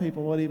think some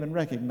people would even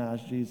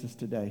recognize Jesus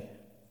today.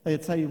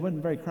 They'd say he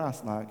wasn't very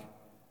Christ-like.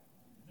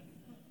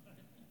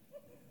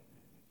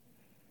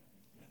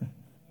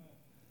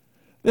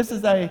 This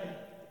is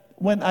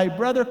when a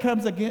brother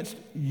comes against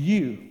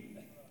you.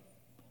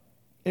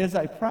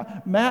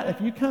 Matt,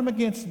 if you come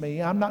against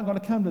me, I'm not going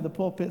to come to the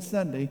pulpit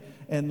Sunday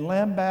and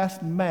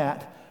lambaste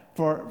Matt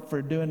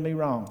for doing me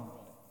wrong.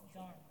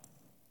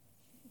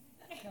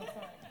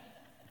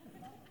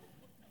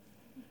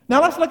 Now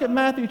let's look at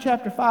Matthew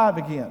chapter 5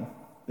 again.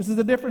 This is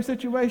a different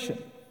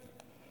situation.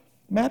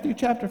 Matthew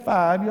chapter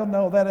 5, you'll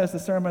know that as the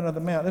Sermon on the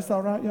Mount. This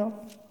all right,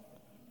 y'all?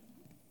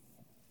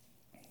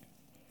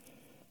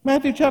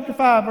 Matthew chapter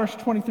 5, verse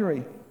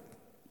 23.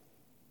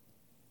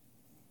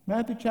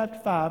 Matthew chapter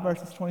 5,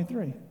 verses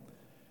 23.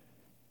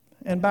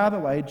 And by the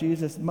way,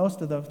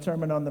 most of the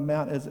Sermon on the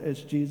Mount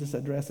is Jesus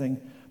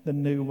addressing the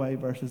new way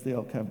versus the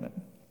old covenant.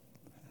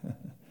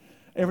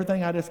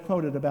 Everything I just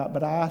quoted about,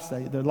 but I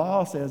say, the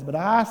law says, but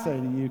I say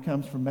to you,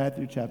 comes from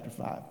Matthew chapter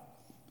 5. Are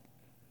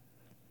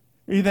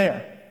you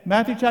there?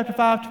 Matthew chapter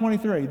 5,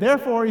 23.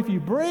 Therefore, if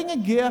you bring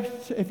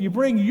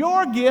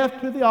your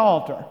gift to the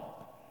altar,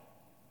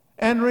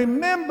 and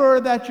remember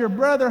that your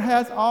brother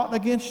has aught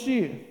against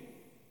you.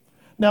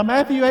 Now,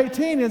 Matthew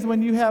 18 is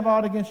when you have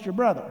aught against your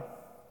brother.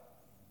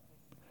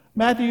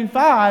 Matthew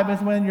 5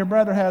 is when your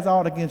brother has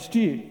aught against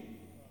you.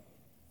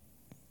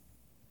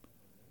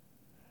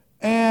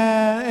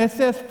 And it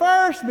says,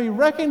 first be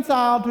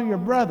reconciled to your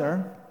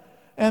brother,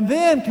 and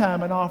then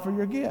come and offer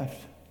your gift.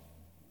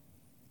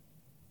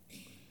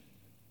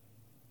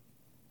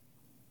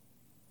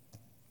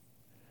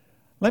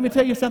 Let me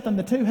tell you something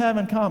the two have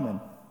in common.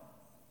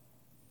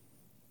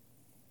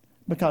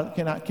 Because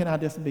can I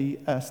just be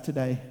us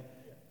today?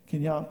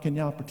 Can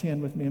y'all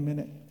pretend with me a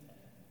minute?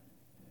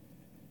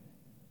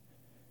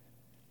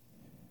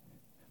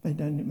 They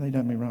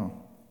done me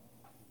wrong.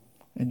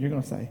 And you're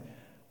going to say,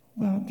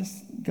 well,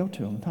 just go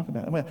to them and talk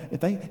about it. Well, if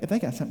they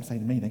got something to say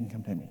to me, they can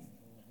come to me.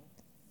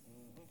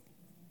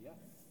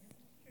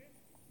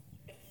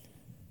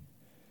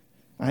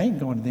 I ain't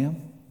going to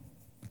them.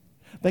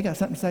 They got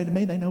something to say to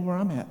me, they know where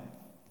I'm at.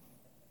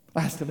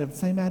 I still live at the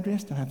same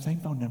address, still have the same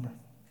phone number.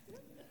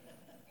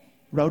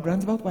 Road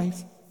runs both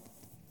ways.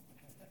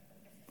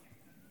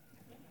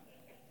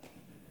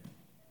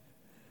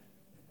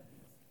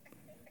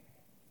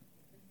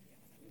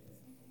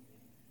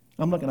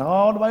 I'm looking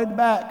all the way to the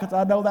back because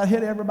I know that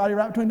hit everybody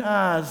right between the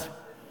eyes.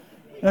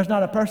 There's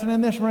not a person in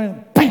this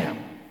room. Bam!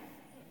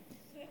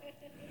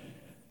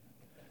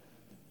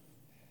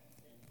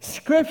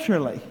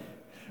 Scripturally,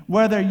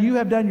 whether you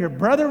have done your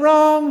brother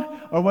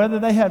wrong or whether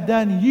they have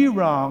done you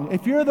wrong,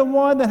 if you're the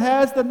one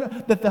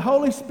that the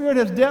Holy Spirit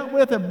has dealt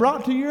with and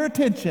brought to your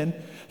attention,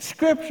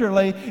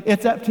 scripturally,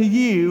 it's up to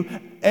you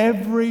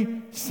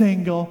every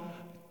single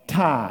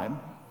time.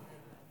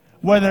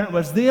 Whether it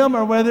was them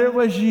or whether it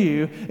was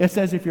you, it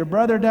says if your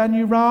brother done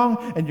you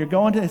wrong and you're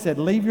going to, it said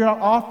leave your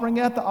offering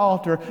at the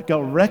altar, go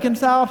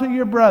reconcile to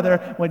your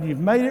brother. When you've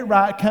made it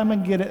right, come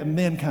and get it and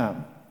then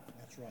come.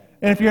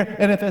 That's right.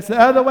 And if it's the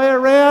other way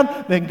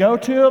around, then go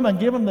to them and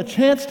give them the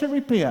chance to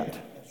repent.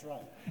 That's right.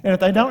 And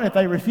if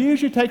they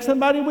refuse, you take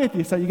somebody with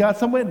you. So you got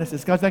some witnesses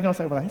because they're going to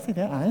say, well, I didn't say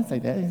that, I didn't say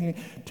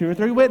that. 2 or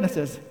 3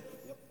 witnesses.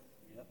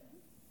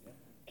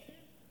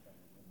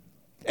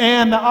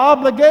 And the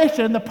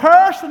obligation,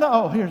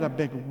 here's a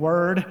big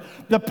word,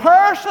 the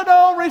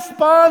personal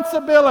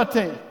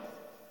responsibility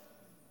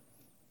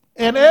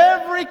in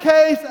every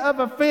case of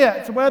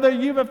offense, whether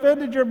you've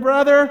offended your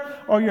brother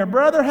or your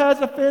brother has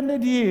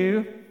offended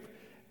you,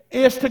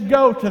 is to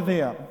go to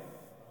them,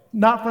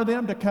 not for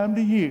them to come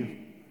to you.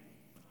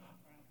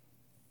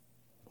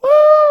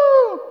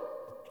 Woo!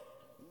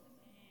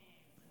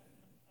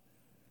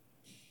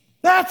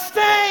 That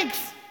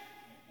stinks!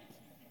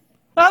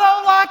 I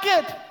don't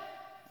like it.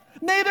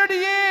 Neither do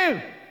you.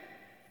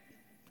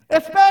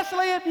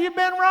 Especially if you've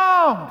been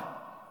wronged.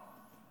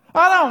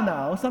 I don't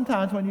know.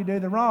 Sometimes when you do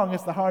the wrong,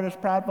 it's the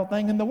hardest prideful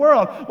thing in the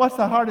world. What's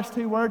the hardest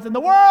 2 words in the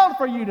world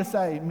for you to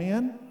say,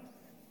 men?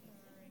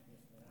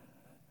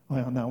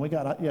 Well, no, we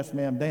got a yes,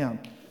 ma'am down.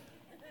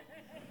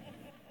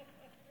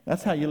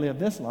 That's how you live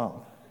this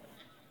long.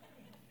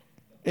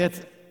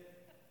 It's,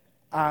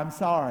 I'm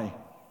sorry.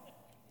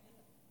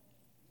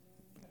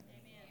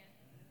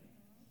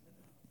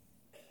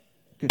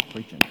 Good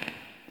preaching.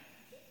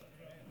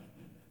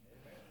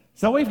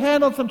 So we've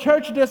handled some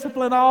church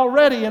discipline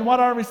already and what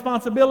our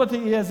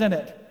responsibility is in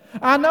it.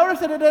 I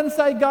noticed that it doesn't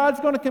say God's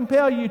going to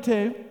compel you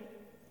to.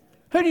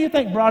 Who do you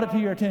think brought it to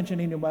your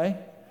attention anyway?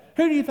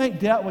 Who do you think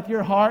dealt with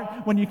your heart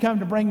when you come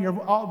to bring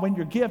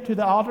your gift to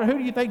the altar? Who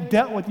do you think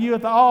dealt with you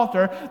at the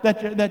altar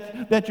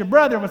that your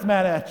brother was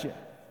mad at you?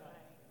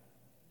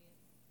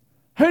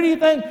 Who do you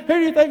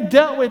think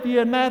dealt with you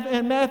in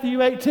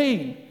Matthew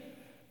 18?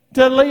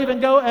 To leave and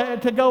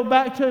go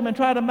back to him and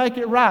try to make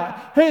it right.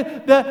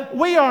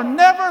 We are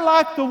never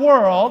like the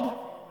world,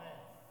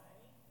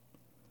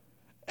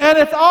 and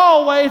it's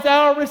always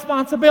our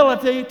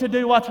responsibility to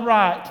do what's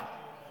right.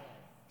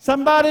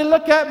 Somebody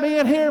look at me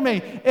and hear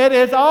me. It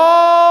is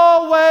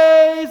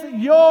always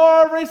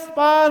your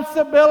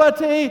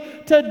responsibility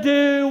to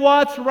do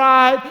what's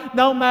right,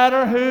 no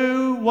matter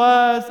who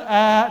was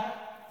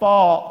at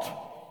fault.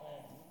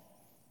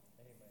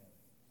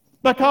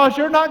 Because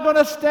you're not going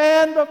to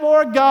stand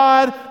before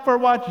God for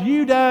what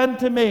you done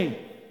to me.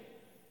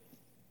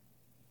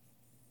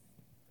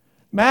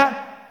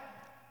 Matt,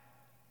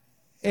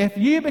 if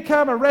you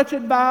become a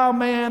wretched, vile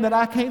man that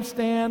I can't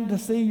stand to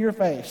see your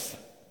face,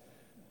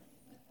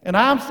 and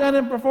I'm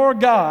standing before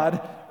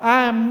God,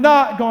 I am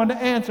not going to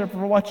answer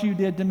for what you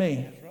did to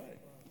me. That's right.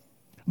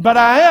 But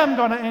I am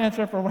going to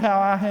answer for how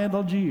I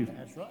handled you.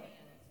 That's right.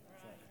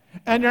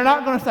 And you're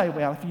not going to say,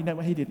 well, if you know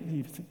what he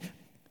did,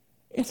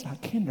 it's like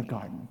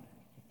kindergarten.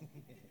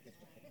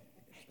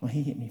 Well,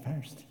 he hit me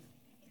first.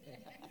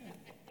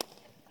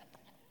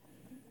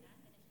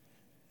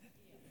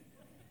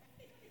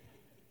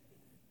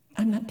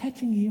 I'm not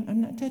touching you.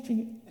 I'm not touching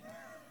you.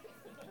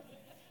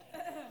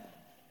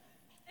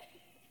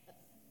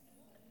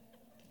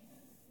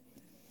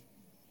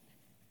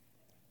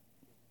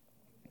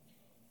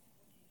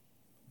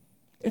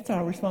 It's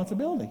our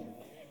responsibility.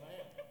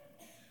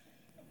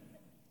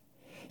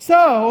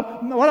 So,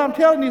 what I'm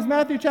telling you is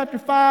Matthew chapter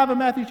 5 and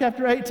Matthew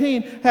chapter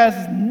 18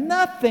 has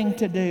nothing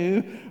to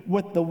do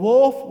with the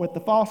wolf, with the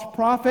false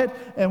prophet,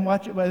 and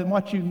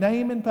what you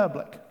name in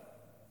public.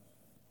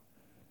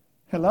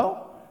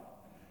 Hello?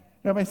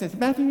 Everybody says,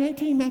 Matthew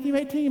 18, Matthew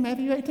 18,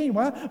 Matthew 18.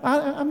 Well,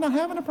 I'm not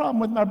having a problem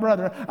with my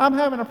brother. I'm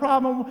having a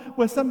problem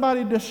with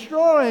somebody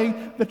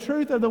destroying the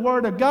truth of the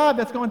Word of God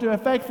that's going to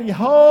affect the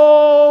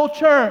whole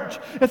church.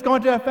 It's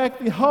going to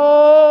affect the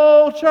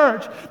whole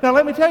church. Now,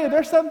 let me tell you,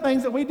 there's some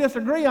things that we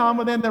disagree on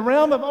within the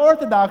realm of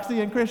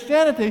orthodoxy and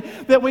Christianity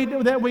that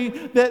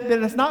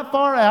is not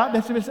far out.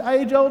 That's just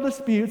age-old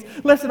disputes.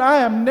 Listen, I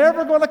am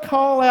never going to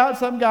call out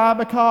some guy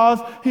because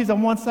he's a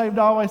once saved,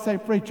 always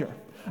saved preacher.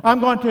 I'm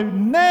going to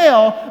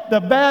nail the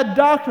bad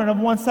doctrine of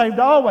once saved,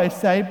 always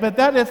saved, but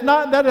that is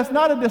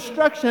not a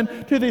destruction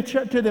to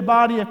the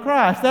body of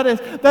Christ. That is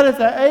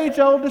an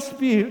age-old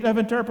dispute of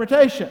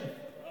interpretation.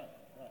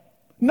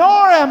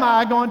 Nor am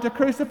I going to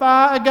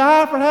crucify a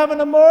guy for having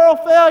a moral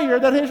failure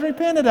that he's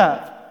repented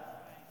of.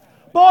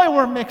 Boy,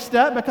 we're mixed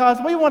up because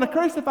we want to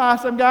crucify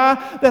some guy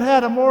that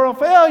had a moral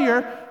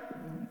failure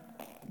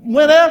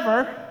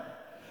whenever.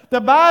 The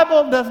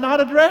Bible does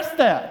not address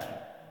that.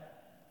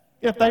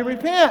 If they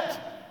repent.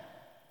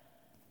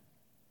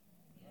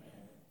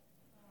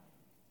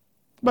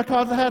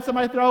 Because I had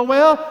somebody throw,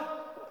 well,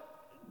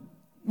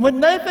 when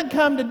Nathan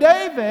come to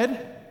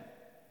David,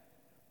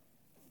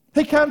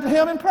 he come to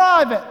him in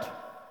private.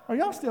 Are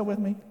y'all still with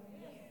me?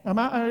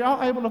 Are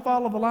y'all able to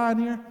follow the line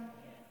here?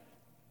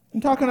 I'm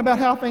talking about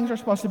how things are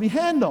supposed to be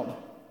handled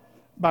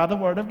by the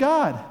Word of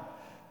God.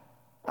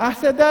 I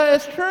said, that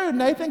is true.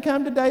 Nathan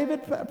come to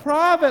David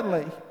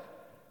privately.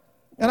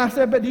 And I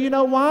said, but do you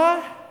know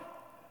why?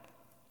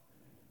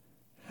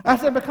 I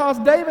said, because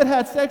David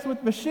had sex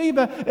with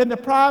Bathsheba in the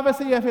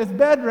privacy of his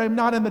bedroom,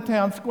 not in the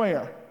town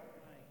square.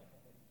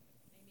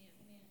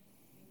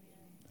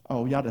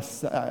 Oh, y'all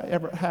just,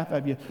 half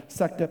of you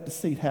sucked up the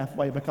seat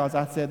halfway because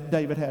I said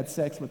David had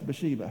sex with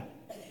Bathsheba.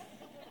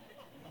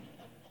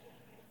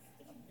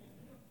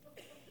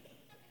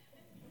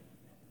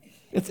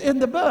 It's in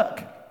the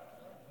book.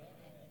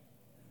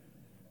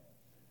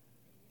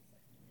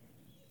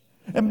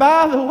 And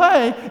by the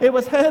way, it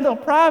was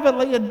handled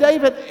privately, and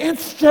David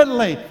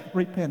instantly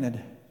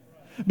repented.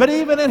 But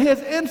even in his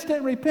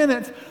instant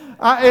repentance,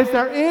 is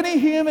there any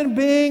human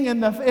being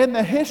in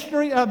the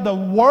history of the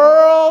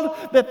world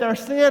that their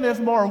sin is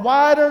more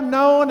wider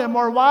known and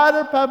more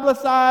wider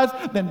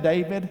publicized than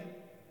David?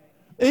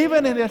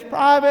 Even in his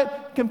private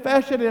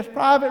confession, his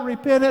private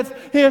repentance,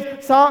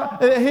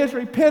 his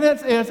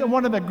repentance is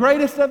one of the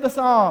greatest of the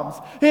Psalms.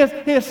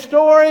 His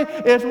story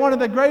is one of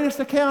the greatest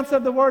accounts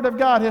of the Word of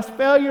God. His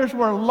failures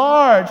were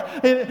large.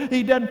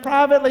 He done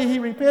privately, he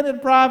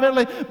repented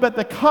privately, but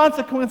the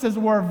consequences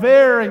were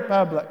very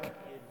public.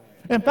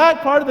 In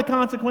fact, part of the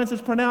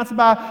consequences pronounced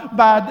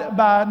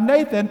by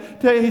Nathan,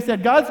 he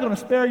said, God's going to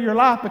spare your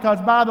life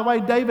because, by the way,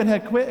 David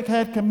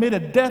had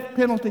committed death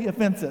penalty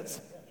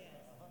offenses.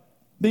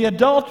 The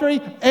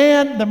adultery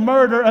and the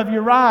murder of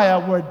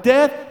Uriah were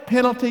death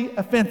penalty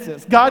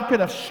offenses. God could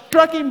have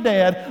struck him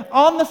dead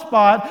on the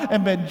spot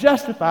and been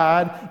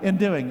justified in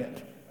doing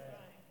it.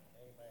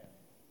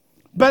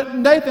 But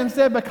Nathan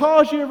said,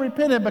 because you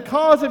repented,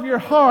 because of your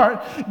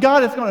heart,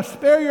 God is going to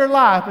spare your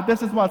life, but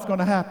this is what's going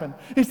to happen.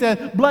 He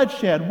said,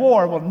 bloodshed,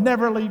 war will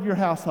never leave your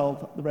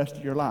household the rest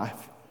of your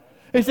life.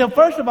 He said,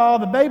 first of all,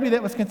 the baby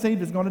that was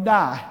conceived is going to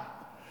die.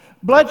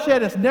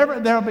 Bloodshed is never,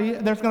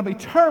 there's going to be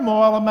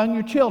turmoil among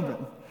your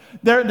children.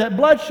 That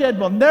bloodshed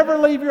will never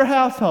leave your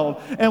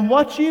household. And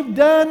what you've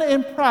done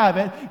in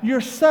private, your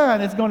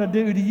son is going to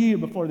do to you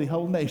before the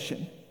whole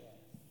nation.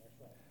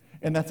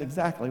 And that's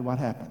exactly what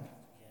happened.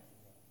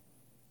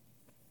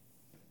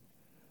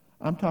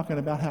 I'm talking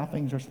about how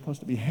things are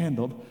supposed to be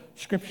handled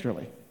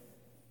scripturally.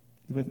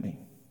 You with me?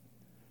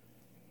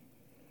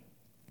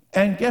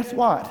 And guess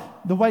what?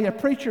 The way a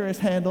preacher is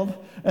handled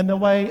and the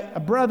way a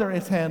brother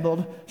is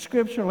handled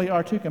scripturally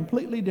are two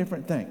completely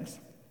different things.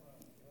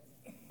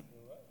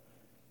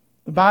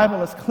 The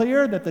Bible is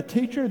clear that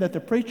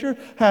the preacher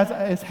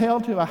is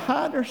held to a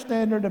higher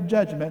standard of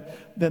judgment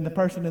than the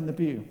person in the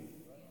pew.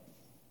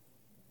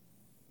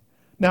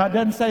 Now, it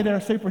doesn't say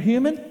they're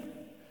superhuman.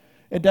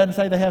 It doesn't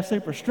say they have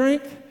super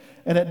strength.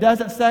 And it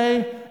doesn't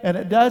say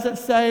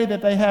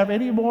that they have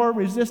any more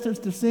resistance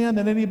to sin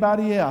than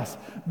anybody else.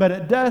 But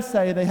it does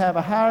say they have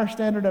a higher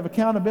standard of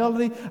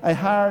accountability, a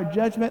higher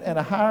judgment, and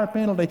a higher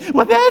penalty.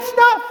 Well, that's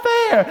not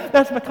fair.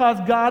 That's because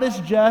God is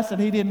just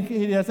and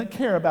He doesn't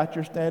care about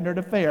your standard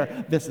of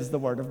fair. This is the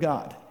Word of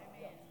God.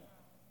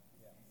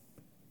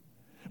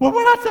 Well,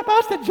 we're not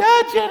supposed to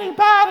judge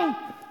anybody.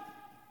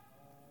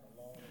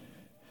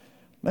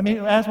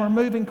 As we're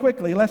moving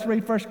quickly, let's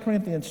read 1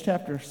 Corinthians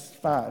chapter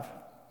 5.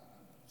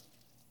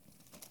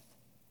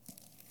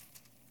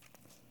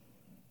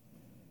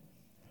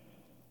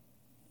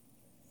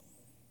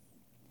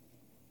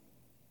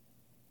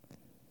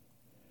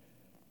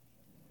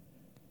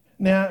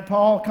 Now,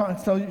 Paul,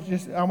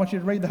 I want you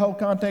to read the whole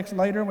context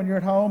later when you're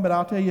at home, but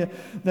I'll tell you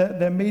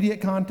the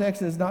immediate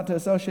context is not to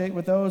associate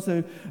with those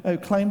who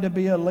claim to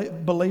be a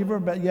believer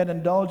but yet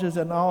indulges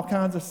in all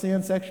kinds of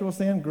sin, sexual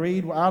sin,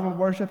 greed, idol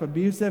worship,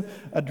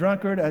 abusive, a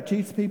drunkard,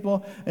 cheats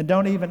people, and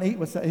don't even eat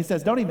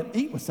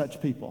with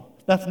such people.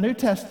 That's New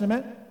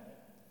Testament.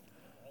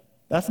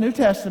 That's New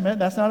Testament.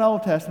 That's not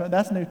Old Testament.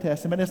 That's New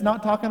Testament. It's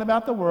not talking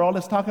about the world.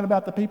 It's talking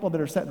about the people that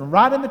are sitting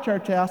right in the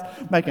church house,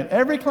 making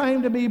every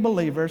claim to be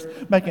believers,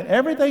 making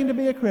everything to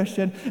be a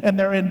Christian, and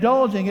they're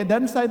indulging. It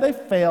doesn't say they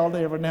failed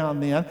every now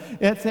and then.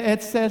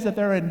 It says that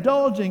they're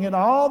indulging in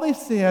all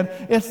these sin.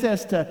 It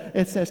says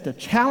to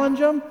challenge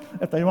them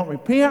if they won't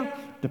repent,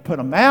 to put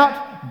them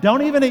out.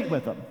 Don't even eat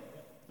with them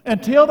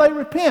until they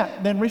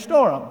repent. Then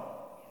restore them.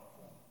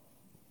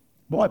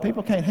 Boy,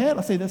 people can't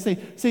handle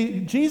it. See,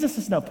 Jesus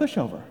is no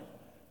pushover.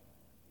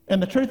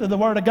 And the truth of the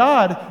Word of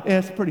God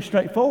is pretty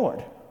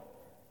straightforward.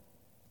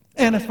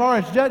 And as far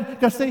as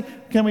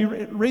can we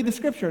read the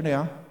Scripture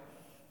now?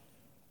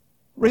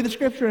 Read the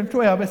Scripture in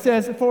 12. It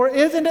says, "For it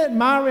isn't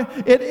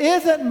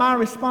my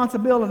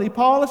responsibility,"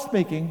 Paul is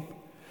speaking,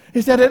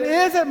 He said, it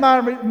isn't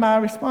my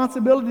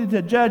responsibility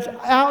to judge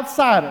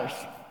outsiders.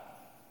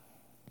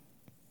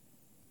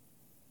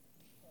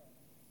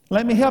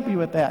 Let me help you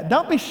with that.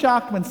 Don't be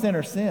shocked when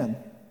sinners sin.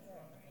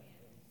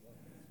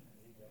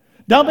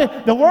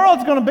 The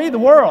world's going to be the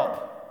world.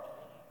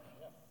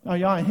 Oh,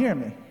 y'all ain't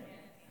hearing me.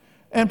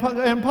 And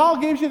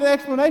Paul gives you the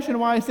explanation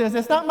why he says,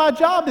 it's not my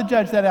job to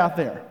judge that out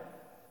there.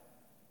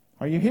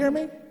 Are you hearing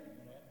me?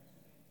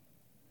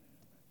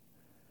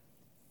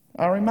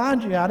 I'll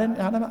remind you,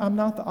 I'm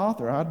not the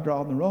author. I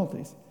draw the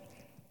royalties.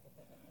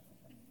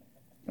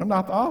 I'm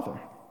not the author.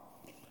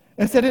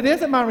 It said, it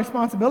isn't my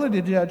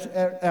responsibility to judge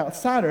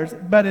outsiders,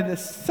 but it is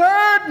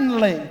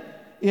certainly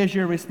is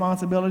your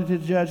responsibility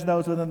to judge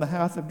those within the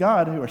house of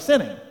God who are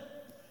sinning.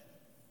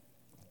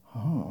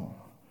 Oh,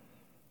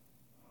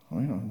 I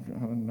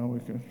didn't know we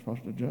were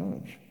supposed to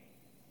judge.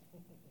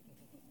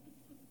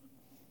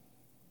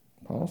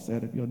 Paul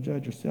said, if you'll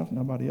judge yourself,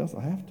 nobody else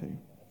will have to.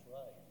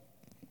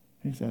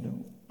 He said,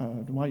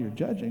 while you're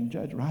judging,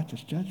 judge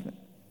righteous judgment.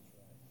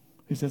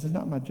 He says, it's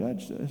not my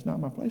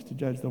place to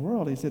judge the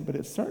world. He said, but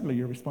it's certainly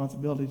your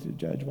responsibility to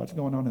judge what's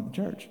going on in the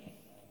church.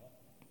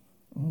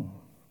 Oh.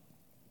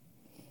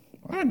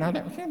 I didn't know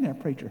that was in there,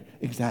 preacher.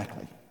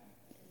 Exactly.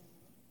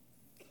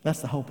 That's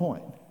the whole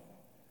point.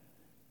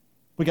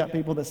 We got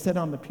people that sit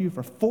on the pew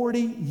for 40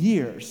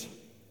 years,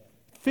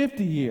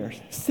 50 years,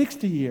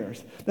 60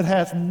 years, that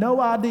has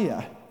no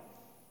idea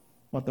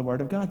what the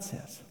Word of God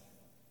says.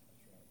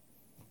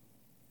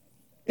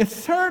 It's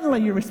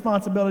certainly your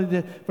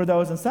responsibility for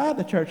those inside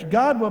the church.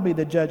 God will be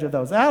the judge of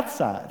those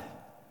outside.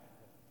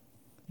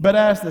 But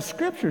as the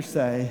Scriptures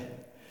say,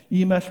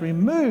 you must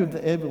remove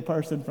the evil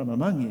person from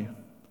among you.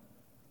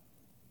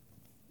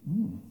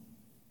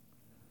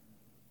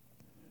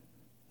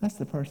 That's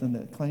the person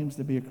that claims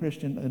to be a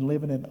Christian and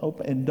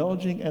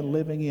indulging and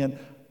living in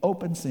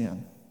open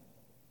sin.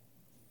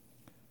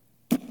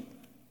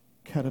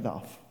 Cut it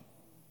off.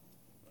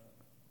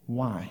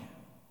 Why?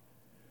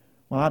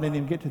 Well, I didn't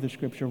even get to the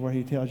scripture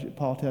where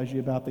Paul tells you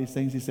about these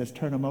things. He says,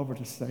 turn them over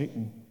to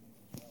Satan.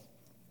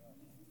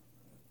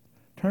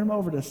 Turn them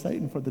over to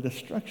Satan for the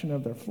destruction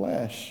of their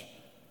flesh.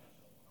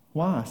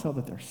 Why? So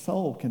that their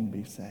soul can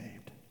be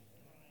saved.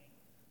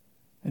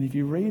 And if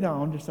you read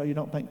on, just so you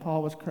don't think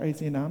Paul was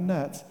crazy and I'm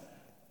nuts,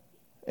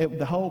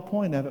 the whole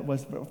point of it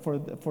was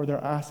for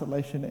their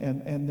isolation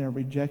and their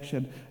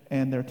rejection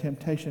and their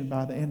temptation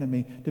by the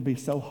enemy to be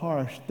so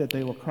harsh that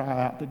they will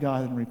cry out to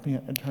God and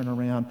repent and turn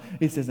around.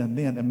 He says, and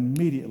then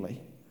immediately,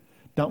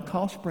 don't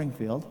call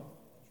Springfield.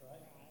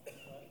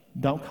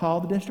 Don't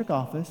call the district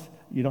office.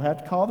 You don't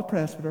have to call the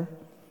presbyter.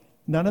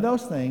 None of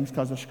those things,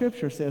 because the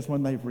Scripture says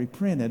when they've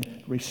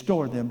repented,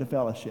 restore them to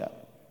fellowship.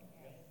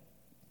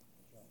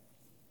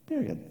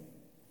 Period.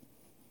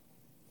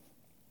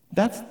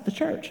 That's the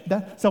church.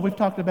 So we've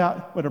talked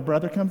about when a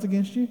brother comes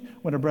against you,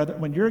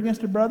 when you're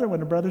against a brother,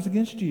 when a brother's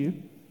against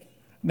you.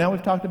 Now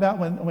we've talked about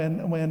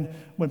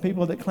when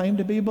people that claim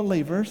to be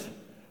believers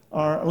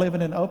are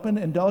living in open,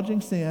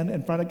 indulging sin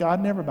in front of God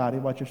and everybody,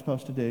 what you're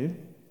supposed to do.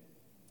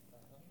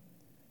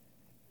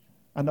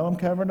 I know I'm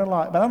covering a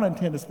lot, but I don't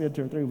intend to spend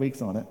 2 or 3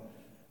 weeks on it.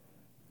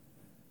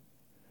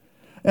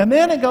 And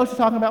then it goes to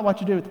talking about what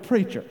you do with the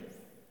preacher.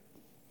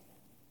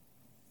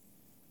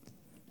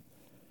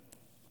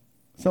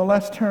 So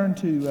let's turn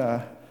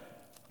to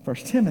 1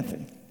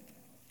 Timothy.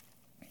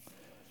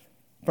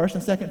 1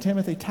 and 2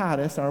 Timothy,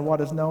 Titus are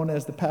what is known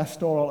as the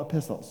pastoral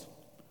epistles.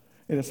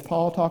 It is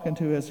Paul talking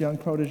to his young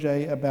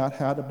protege about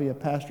how to be a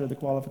pastor, the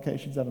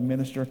qualifications of a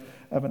minister,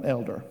 of an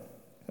elder.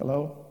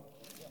 Hello?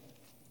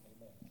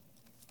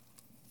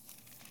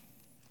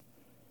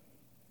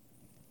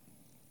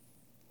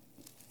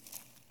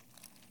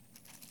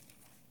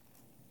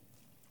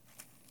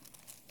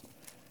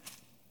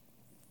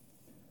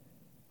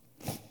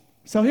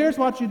 So here's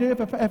what you do if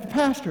a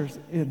pastor's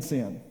in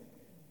sin.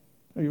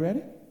 Are you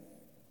ready?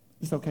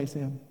 It's okay,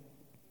 Sam.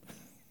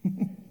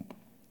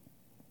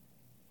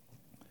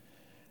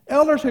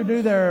 Elders who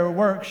do their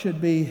work should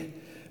be...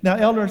 Now,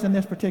 elders in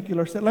this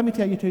particular... let me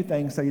tell you 2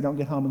 things so you don't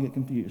get home and get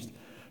confused.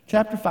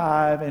 Chapter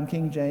 5 in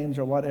King James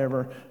or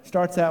whatever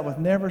starts out with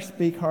never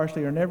speak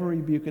harshly or never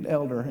rebuke an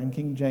elder in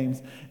King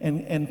James.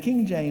 And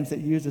King James, it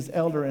uses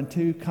elder in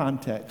 2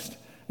 contexts.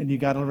 And you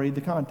got to read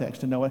the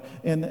context to know it.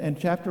 In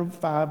chapter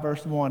 5,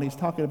 verse 1, he's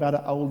talking about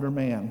an older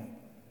man.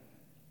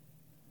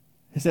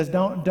 He says,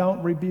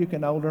 don't rebuke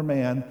an older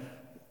man,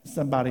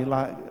 somebody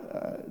like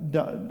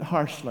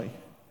harshly.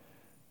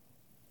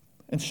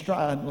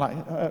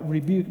 And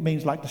rebuke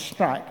means like to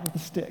strike with a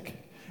stick.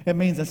 It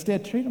means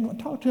instead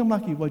talk to him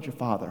like you would your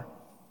father.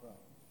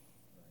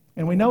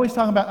 And we know he's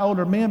talking about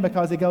older men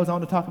because he goes on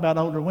to talk about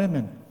older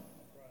women.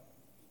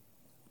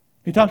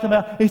 He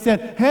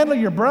said, handle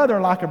your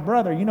brother like a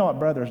brother. You know what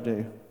brothers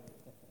do.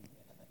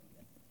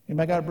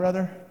 Anybody got a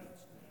brother?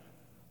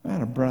 I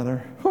had a brother.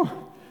 Whew.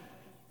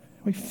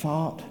 We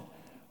fought.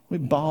 We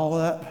ball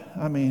up.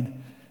 I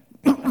mean,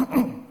 you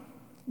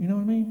know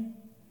what I mean?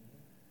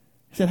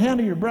 He said,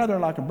 handle your brother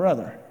like a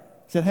brother.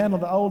 He said, handle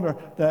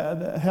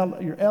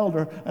your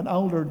elder, an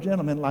older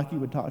gentleman like you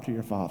would talk to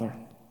your father.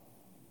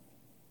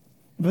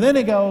 But then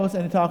he goes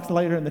and he talks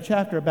later in the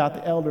chapter about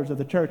the elders of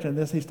the church, and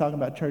this he's talking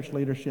about church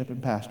leadership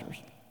and pastors.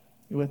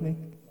 You with me?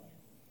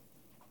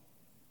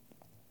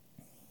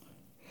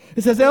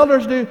 It says,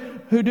 elders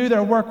who do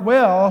their work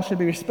well should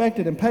be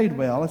respected and paid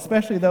well,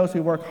 especially those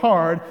who work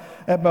hard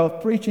at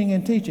both preaching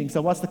and teaching.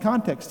 So what's the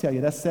context tell you?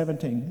 That's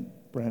 17,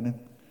 Brandon.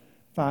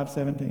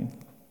 5:17.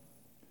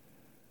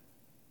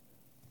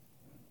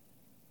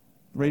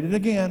 Read it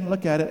again.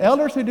 Look at it.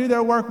 Elders who do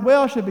their work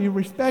well should be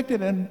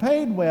respected and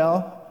paid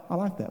well. I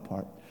like that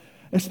part.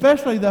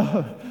 Especially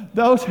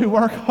those who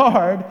work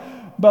hard,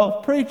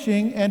 both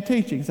preaching and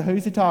teaching. So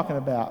who's he talking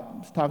about?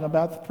 He's talking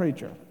about the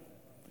preacher.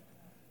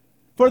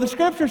 For the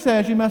scripture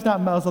says you must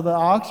not muzzle the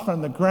ox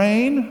from the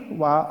grain,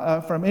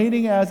 from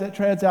eating as it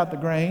treads out the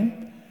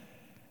grain.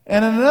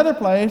 And in another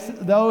place,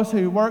 those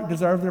who work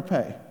deserve their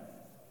pay.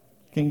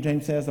 King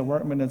James says the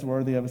workman is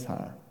worthy of his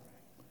hire.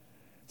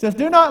 It says,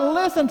 do not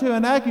listen to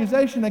an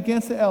accusation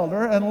against the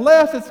elder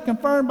unless it's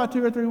confirmed by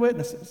 2 or 3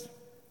 witnesses.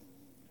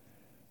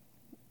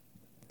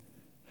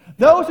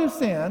 Those who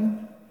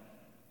sin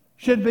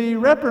should be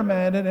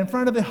reprimanded in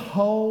front of the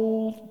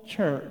whole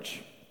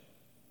church.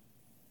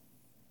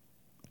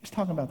 He's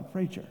talking about the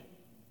preacher.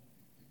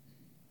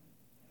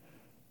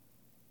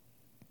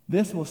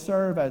 This will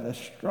serve as a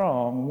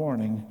strong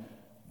warning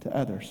to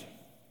others.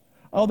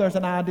 Oh, there's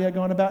an idea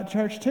going about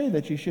church too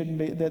that you shouldn't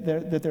be,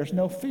 that there's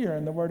no fear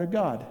in the Word of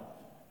God.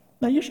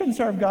 Now, you shouldn't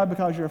serve God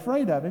because you're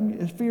afraid of Him.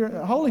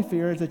 Holy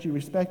fear is that you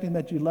respect Him,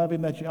 that you love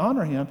Him, that you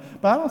honor Him.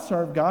 But I don't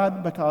serve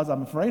God because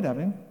I'm afraid of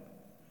Him.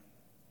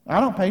 I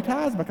don't pay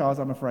tithes because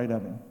I'm afraid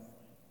of Him.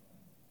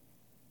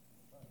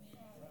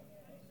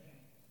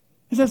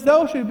 He says,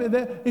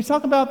 he's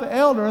talking about the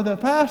elder, the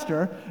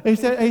pastor. He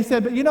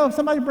said, but if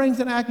somebody brings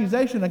an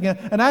accusation again,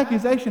 an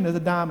accusation is a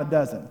dime a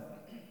dozen.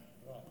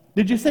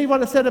 Did you see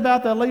what it said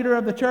about the leader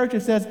of the church? He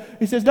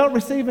says, don't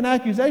receive an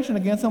accusation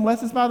against them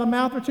unless it's by the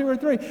mouth of 2 or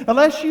 3.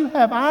 Unless you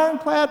have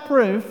ironclad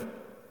proof.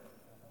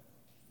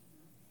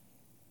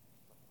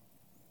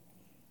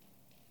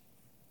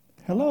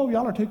 Hello,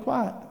 y'all are too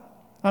quiet.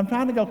 I'm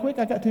trying to go quick.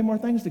 I got 2 more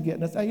things to get,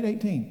 and it's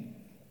 8:18.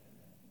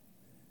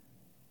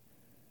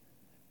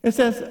 It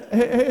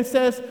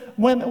says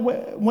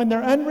when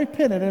they're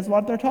unrepentant is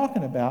what they're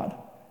talking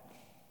about.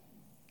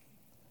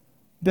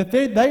 That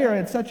they are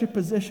in such a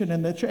position,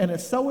 and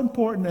it's so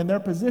important, and their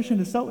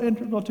position is so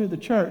integral to the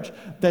church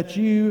that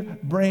you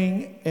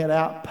bring it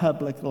out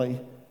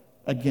publicly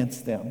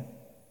against them.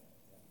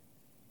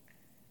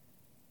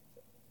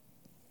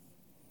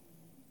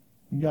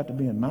 You got to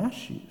be in my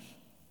shoes.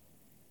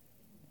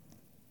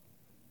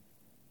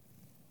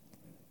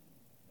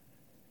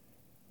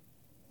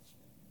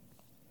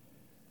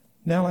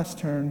 Now let's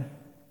turn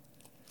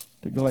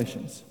to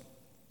Galatians,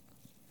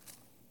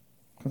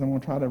 because I'm going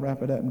to try to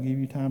wrap it up and give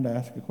you time to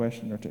ask a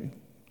question or two.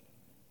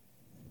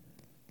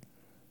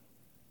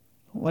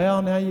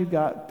 Well, now you've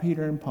got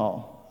Peter and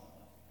Paul.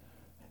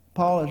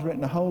 Paul has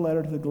written a whole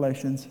letter to the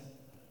Galatians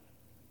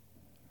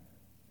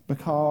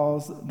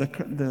because the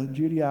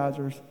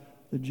Judaizers,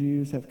 the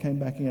Jews, have came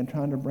back in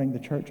trying to bring the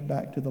church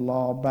back to the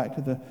law, back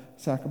to the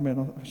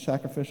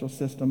sacrificial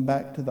system,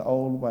 back to the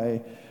old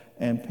way.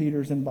 And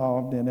Peter's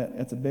involved in it.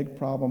 It's a big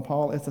problem.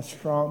 Paul, it's a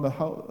strong,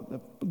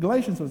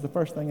 Galatians was the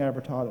first thing I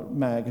ever taught at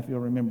MAG, if you'll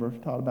remember.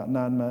 Taught about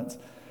 9 months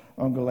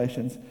on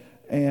Galatians.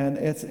 And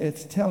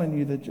it's telling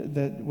you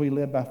that we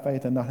live by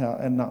faith and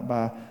not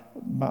by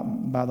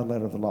the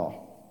letter of the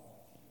law.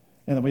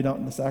 And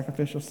that the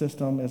sacrificial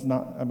system is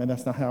not,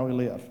 that's not how we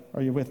live.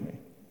 Are you with me?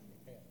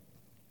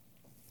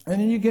 And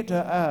then you get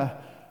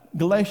to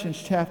Galatians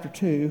chapter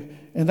 2,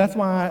 and that's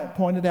why I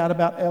pointed out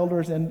about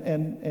elders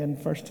in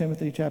 1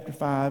 Timothy chapter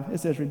 5. It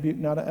says, rebuke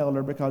not an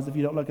elder, because if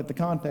you don't look at the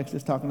context,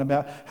 it's talking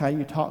about how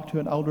you talk to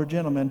an older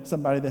gentleman,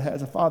 somebody that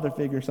has a father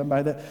figure,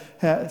 somebody that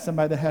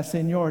has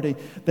seniority,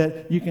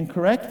 that you can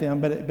correct them,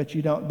 but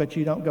you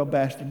don't go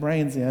bash the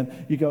brains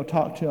in. You go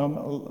talk to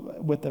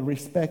them with the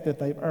respect that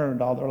they've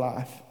earned all their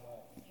life.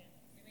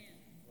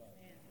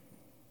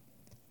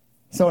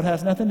 So it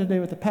has nothing to do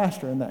with the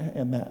pastor in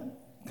that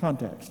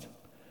context.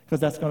 Because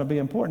that's going to be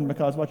important,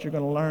 because what you're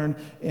going to learn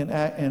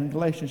in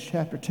Galatians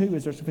chapter 2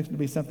 is there's going to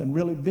be something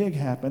really big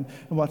happen.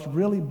 And what's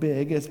really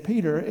big is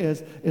Peter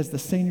is the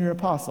senior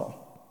apostle.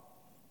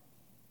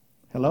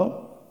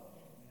 Hello?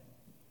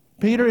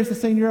 Peter is the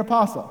senior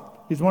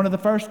apostle. He's one of the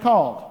first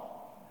called.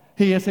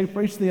 He is who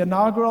preached the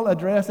inaugural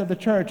address of the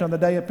church on the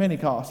day of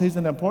Pentecost. He's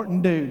an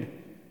important dude.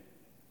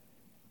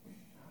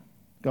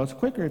 Goes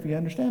quicker if you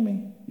understand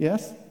me.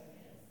 Yes?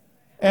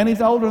 And he's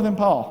older than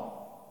Paul.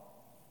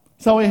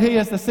 So he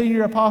is the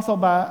senior apostle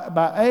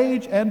by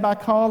age and by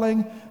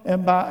calling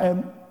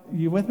and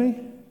you with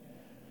me?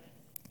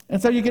 And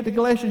so you get to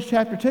Galatians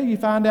chapter 2, you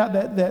find out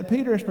that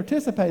Peter is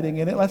participating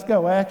in it. Let's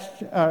go.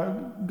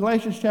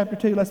 Galatians chapter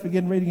 2, let's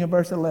begin reading in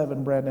verse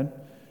 11, Brandon.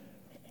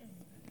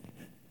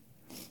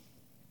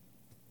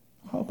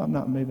 I hope I'm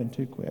not moving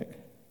too quick.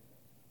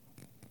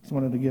 Just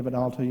wanted to give it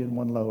all to you in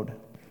one load,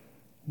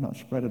 not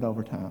spread it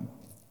over time.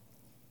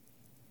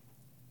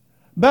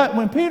 But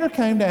when Peter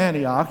came to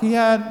Antioch,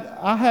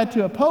 I had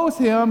to oppose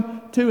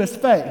him to his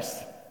face.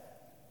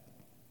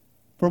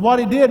 For what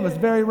he did was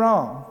very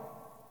wrong.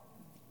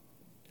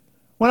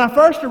 When I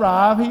first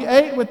arrived, he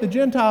ate with the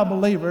Gentile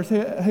believers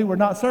who were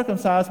not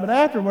circumcised, but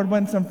afterward,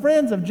 when some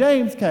friends of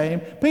James came,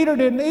 Peter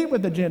didn't eat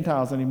with the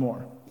Gentiles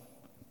anymore.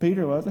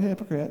 Peter was a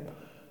hypocrite.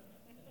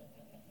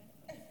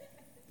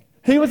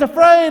 He was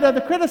afraid of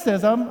the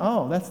criticism.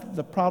 Oh, that's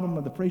the problem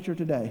of the preacher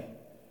today.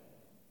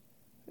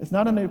 It's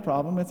not a new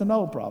problem, it's an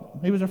old problem.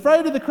 He was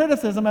afraid of the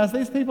criticism as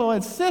these people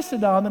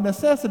insisted on the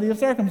necessity of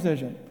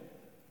circumcision.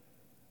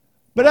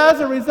 But as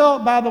a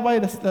result, by the way,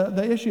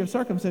 the issue of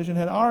circumcision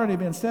had already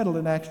been settled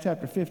in Acts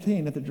chapter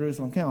 15 at the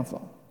Jerusalem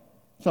Council.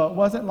 So it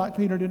wasn't like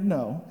Peter didn't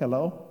know.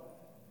 Hello?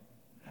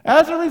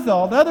 As a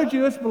result, other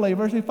Jewish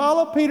believers who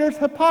followed Peter's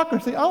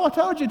hypocrisy. Oh, I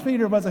told you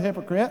Peter was a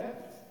hypocrite.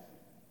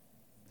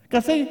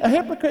 Because see, a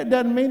hypocrite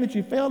doesn't mean that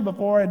you failed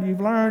before and you've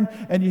learned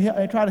and you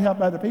try to help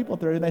other people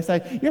through. And they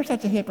say, you're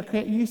such a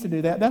hypocrite, you used to do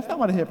that. That's not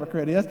what a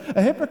hypocrite is.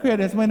 A hypocrite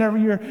is whenever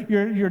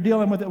you're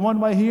dealing with it one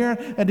way here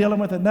and dealing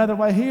with it another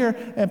way here,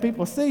 and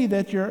people see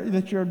that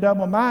you're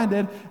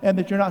double-minded and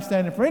that you're not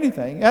standing for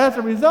anything. As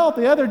a result,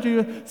 the other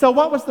Jews, so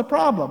what was the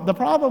problem? The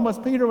problem was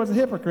Peter was a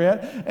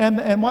hypocrite,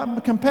 and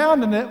what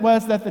compounded it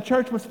was that the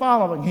church was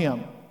following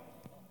him.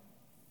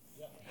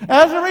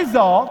 As a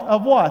result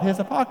of what? His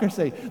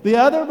hypocrisy. The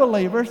other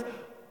believers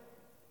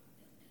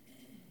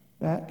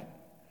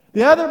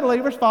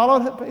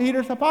followed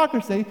Peter's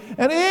hypocrisy,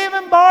 and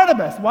even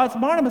Barnabas, what's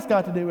Barnabas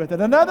got to do with it?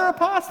 Another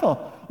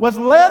apostle was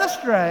led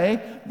astray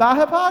by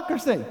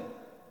hypocrisy.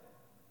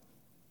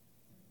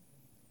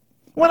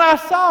 When I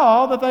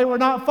saw that they were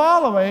not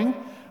following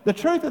the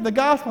truth of the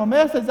gospel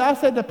message, I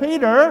said to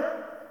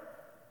Peter,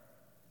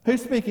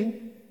 who's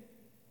speaking?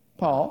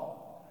 Paul.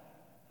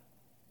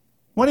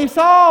 When he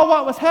saw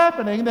what was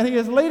happening, that he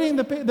is leading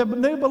the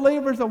new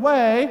believers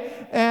away,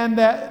 and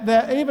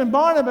that even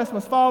Barnabas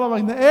was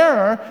following the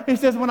error, he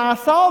says, when I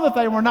saw that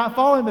they were not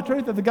following the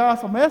truth of the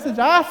gospel message,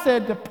 I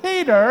said to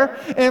Peter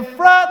in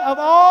front of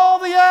all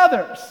the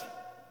others,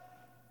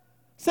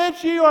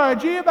 since you are a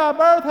Jew by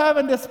birth,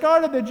 having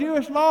discarded the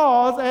Jewish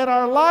laws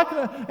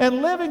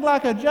and living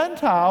like a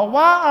Gentile,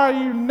 why are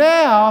you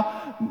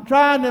now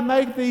trying to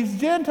make these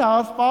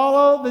Gentiles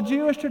follow the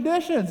Jewish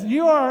traditions?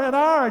 You are and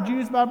I are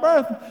Jews by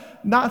birth,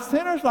 not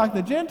sinners like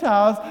the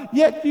Gentiles,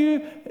 yet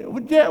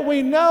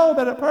we know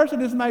that a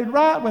person is made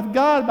right with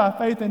God by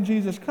faith in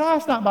Jesus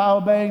Christ, not by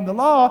obeying the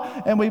law,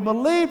 and we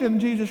believed in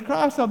Jesus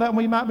Christ so that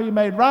we might be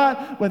made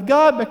right with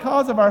God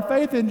because of our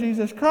faith in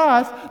Jesus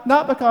Christ,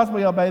 not because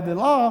we obeyed the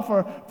law,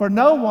 for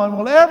no one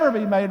will ever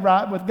be made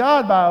right with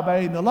God by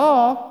obeying the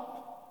law.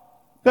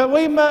 But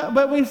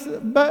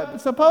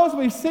suppose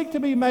we seek to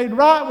be made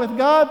right with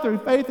God through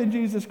faith in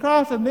Jesus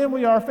Christ, and then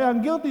we are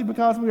found guilty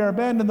because we are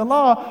abandoning the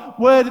law.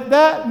 Would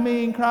that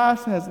mean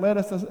Christ has led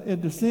us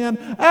into sin?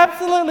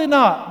 Absolutely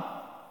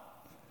not.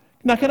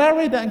 Now, can I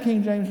read that in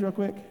King James real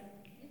quick?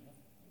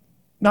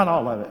 Not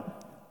all of it.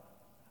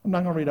 I'm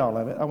not going to read all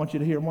of it. I want you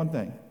to hear one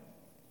thing.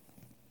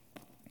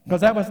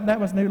 Because that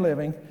was New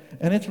Living,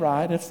 and it's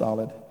right, it's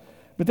solid.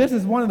 But this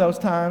is one of those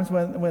times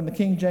when the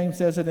King James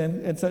says it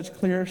in such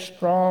clear,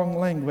 strong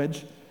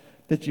language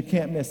that you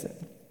can't miss it.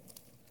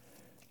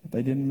 But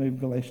they didn't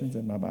move Galatians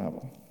in my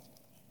Bible.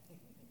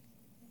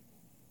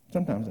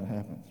 Sometimes that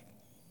happens.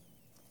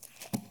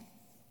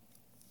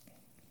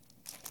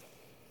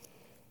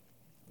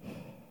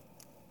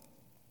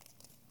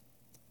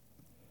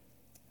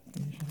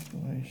 Ephesians,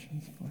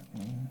 Galatians,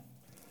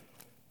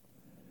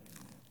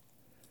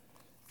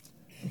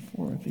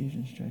 before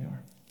Ephesians, J.R.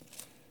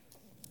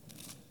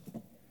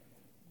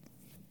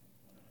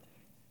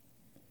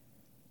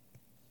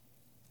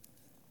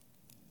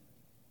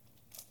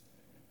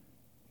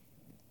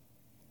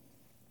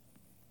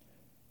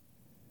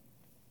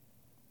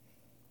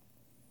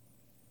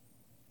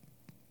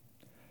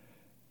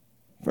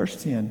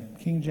 Verse 10,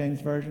 King James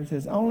Version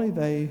says, only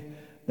they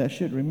that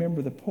should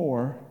remember the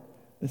poor,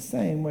 the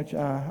same which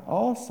I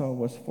also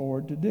was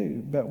forward to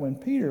do. But when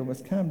Peter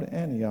was come to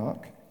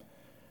Antioch,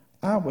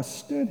 I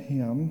withstood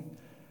him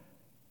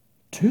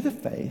to the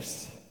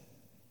face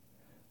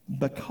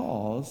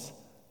because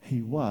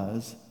he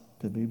was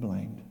to be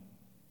blamed.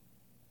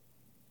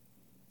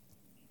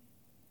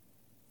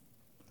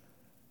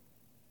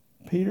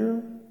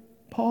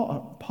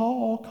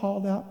 Paul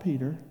called out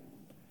Peter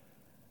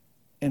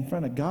in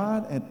front of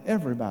God and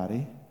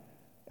everybody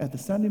at the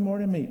Sunday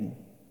morning meeting.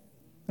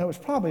 That was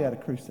probably at a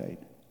crusade.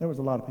 There was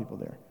a lot of people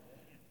there.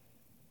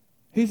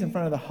 He's in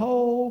front of the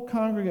whole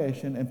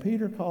congregation, and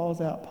Peter calls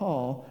out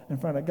Paul in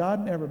front of God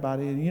and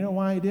everybody. And you know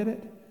why he did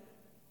it?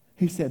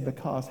 He said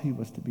because he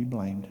was to be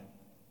blamed.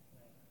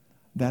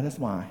 That is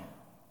why.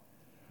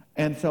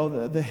 And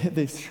so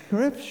the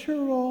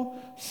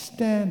scriptural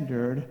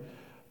standard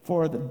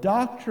for the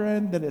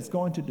doctrine that is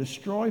going to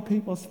destroy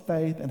people's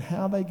faith and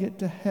how they get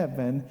to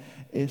heaven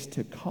is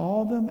to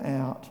call them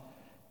out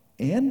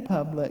in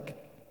public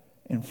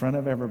in front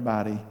of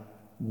everybody.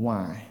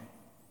 Why?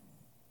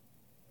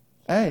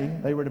 A,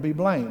 they were to be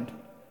blamed.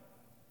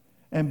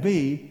 And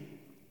B,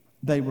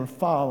 they were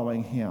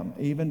following him,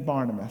 even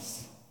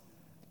Barnabas.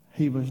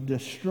 He was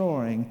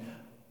destroying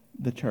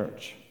the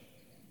church.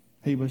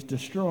 He was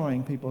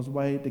destroying people's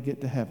way to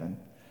get to heaven.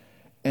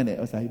 And it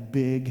was a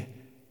big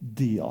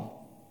deal.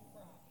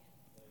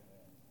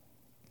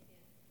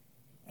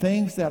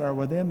 Things that are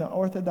within the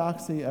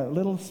orthodoxy,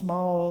 little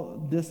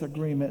small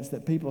disagreements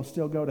that people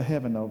still go to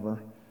heaven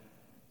over.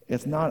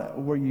 It's not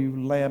where you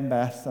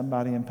lambaste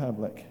somebody in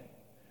public.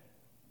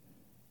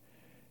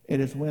 It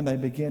is when they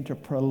begin to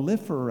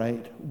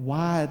proliferate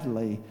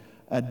widely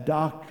a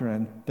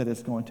doctrine that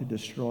is going to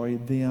destroy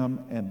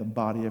them and the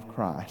body of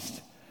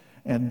Christ.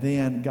 And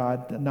then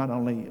God, not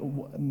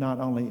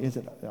only is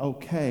it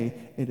okay,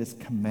 it is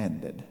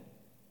commanded.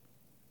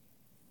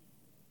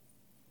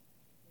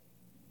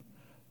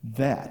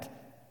 That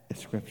is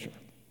Scripture.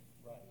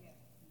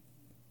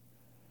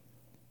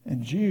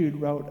 And Jude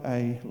wrote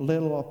a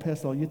little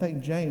epistle. You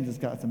think James has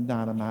got some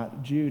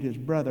dynamite. Jude, his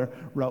brother,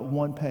 wrote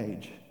one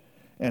page.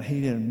 And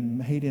he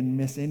didn't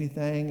miss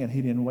anything, and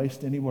he didn't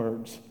waste any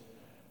words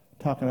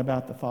talking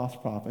about the false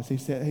prophets. He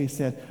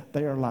said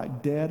they are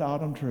like dead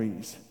autumn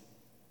trees.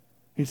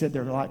 He said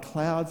they're like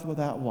clouds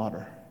without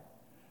water.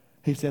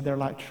 He said they're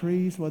like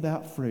trees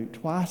without fruit,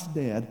 twice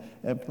dead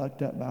and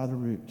plucked up by the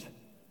root.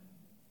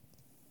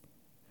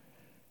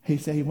 He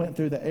said he went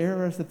through the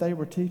errors that they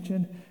were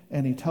teaching,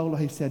 and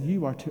he said,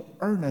 you are to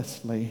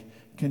earnestly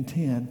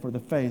contend for the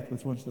faith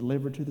which was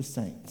delivered to the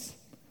saints.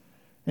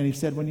 And he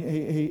said, when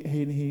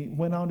he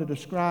went on to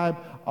describe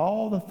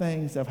all the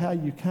things of how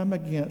you come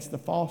against the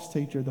false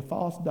teacher, the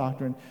false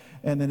doctrine,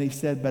 and then he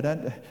said,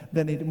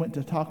 then he went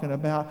to talking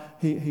about,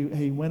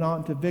 he went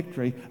on to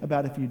victory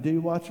about if you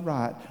do what's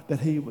right,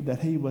 that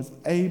he was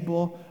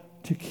able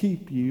to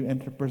keep you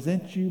and to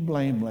present you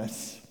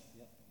blameless.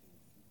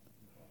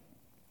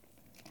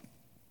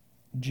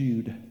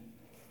 Jude.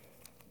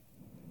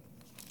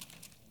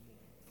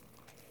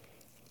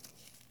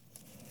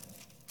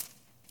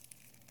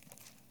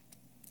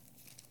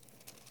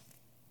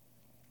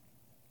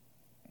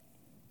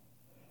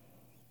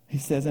 He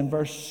says in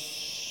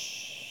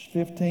verse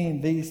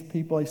 15, these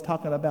people, he's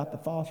talking about the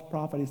false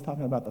prophet, he's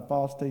talking about the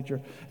false teacher,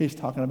 he's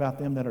talking about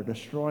them that are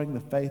destroying the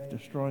faith,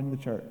 destroying the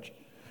church.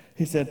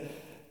 He said,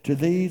 to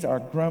these are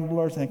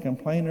grumblers and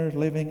complainers,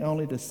 living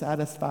only to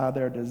satisfy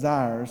their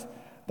desires.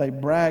 They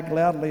brag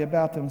loudly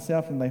about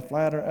themselves and they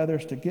flatter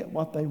others to get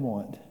what they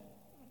want.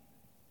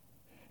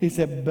 He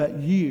said, but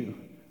you,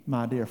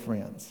 my dear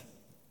friends,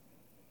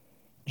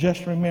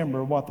 just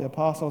remember what the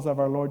apostles of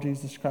our Lord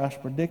Jesus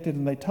Christ predicted,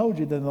 and they told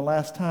you that in the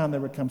last time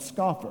there would come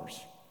scoffers,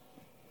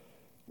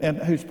 and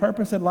whose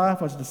purpose in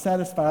life was to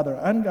satisfy their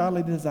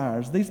ungodly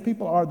desires. These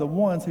people are the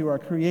ones who are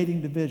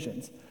creating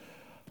divisions.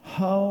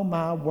 Oh,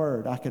 my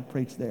word, I could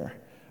preach there.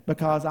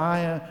 Because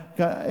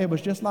it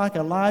was just like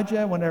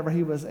Elijah whenever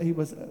he was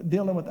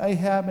dealing with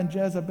Ahab and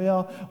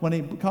Jezebel, when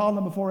he called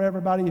them before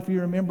everybody. If you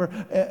remember,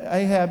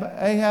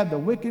 Ahab the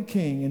wicked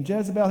king, and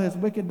Jezebel his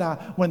wicked wife.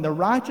 When the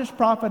righteous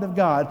prophet of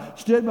God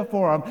stood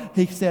before him,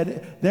 he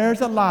said,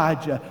 there's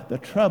Elijah, the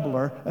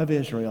troubler of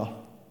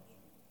Israel.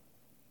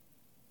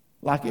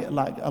 Like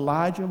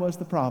Elijah was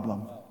the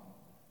problem.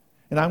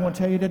 And I'm going to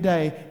tell you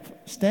today,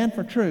 stand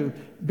for true.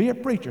 Be a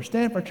preacher.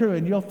 Stand for true.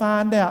 And you'll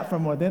find out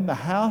from within the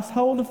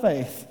household of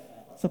faith,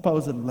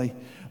 supposedly,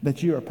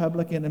 that you are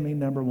public enemy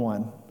number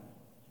one.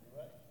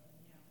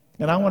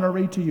 And I want to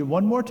read to you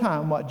one more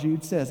time what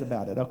Jude says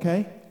about it,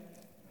 okay?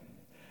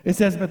 It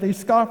says, but these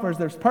scoffers,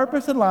 their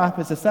purpose in life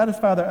is to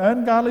satisfy their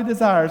ungodly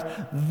desires.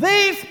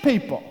 These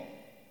people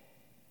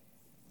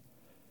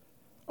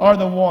are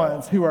the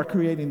ones who are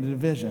creating the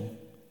division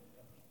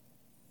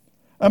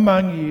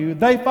among you.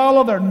 They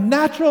follow their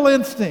natural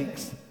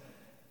instincts.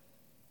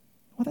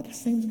 Well, that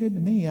just seems good to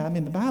me. I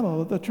mean, the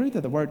Bible, the truth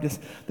of the word,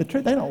 the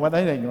truth, they ain't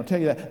going to tell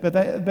you that. But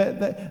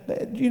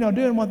they,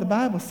 doing what the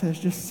Bible says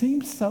just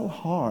seems so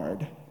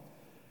hard.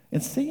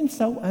 It seems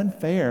so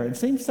unfair. It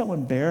seems so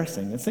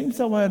embarrassing. It seems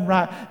so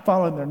unright,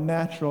 following their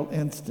natural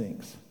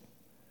instincts.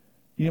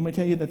 You want me to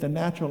tell you that the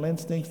natural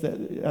instincts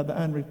of the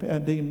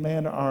unredeemed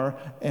man are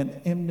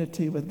an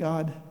enmity with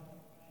God?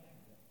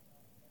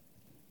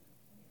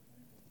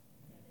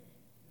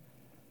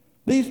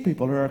 These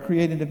people who are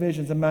creating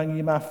divisions among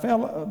you,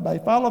 they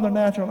follow their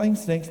natural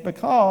instincts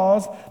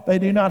because they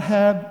do not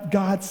have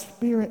God's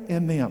Spirit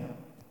in them.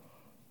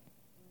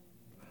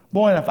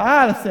 Boy, and if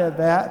I'd have said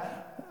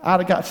that, I'd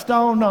have got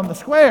stoned on the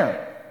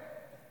square.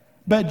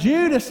 But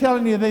Jude is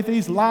telling you that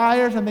these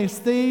liars and these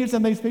thieves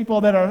and these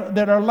people that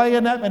are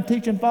laying up and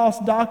teaching false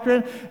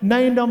doctrine,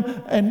 named them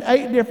in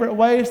 8 different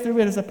ways through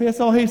his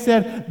epistle. He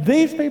said,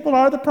 these people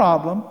are the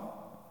problem.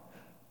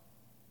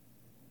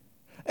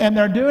 And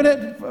they're doing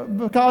it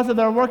because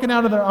they're working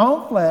out of their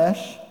own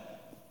flesh.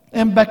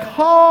 And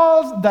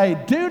because they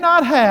do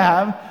not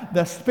have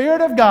the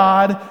Spirit of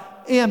God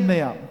in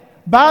them.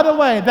 By the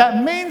way,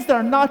 that means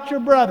they're not your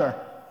brother.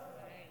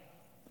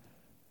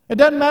 It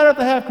doesn't matter if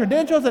they have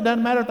credentials. It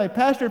doesn't matter if they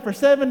pastored for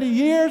 70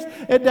 years.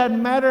 It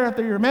doesn't matter if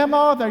they're your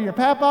mama, if they're your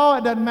papa.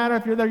 It doesn't matter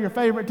if they're your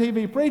favorite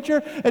TV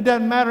preacher. It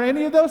doesn't matter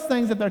any of those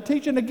things. If they're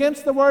teaching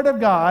against the Word of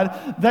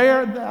God,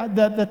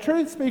 the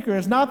truth speaker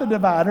is not the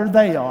divider.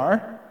 They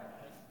are.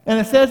 And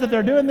it says that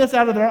they're doing this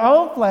out of their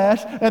own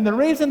flesh, and the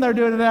reason they're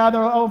doing it out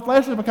of their own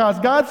flesh is because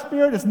God's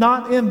Spirit is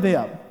not in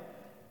them.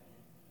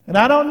 And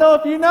I don't know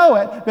if you know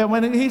it, but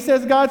when he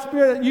says God's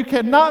Spirit, you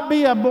cannot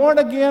be a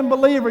born-again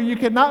believer. You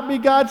cannot be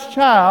God's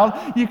child.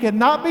 You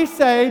cannot be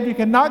saved. You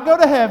cannot go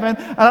to heaven.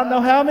 I don't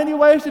know how many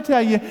ways to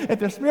tell you. If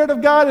the Spirit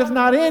of God is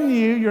not in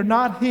you, you're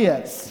not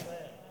His.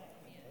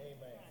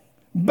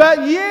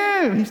 But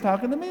you, he's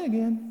talking to me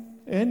again,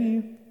 and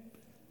you.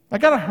 I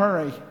got to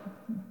hurry.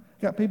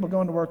 Got people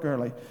going to work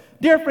early.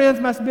 Dear friends,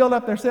 must build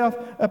up themselves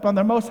upon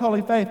their most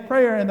holy faith,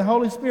 prayer, and the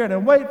Holy Spirit,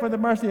 and wait for the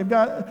mercy of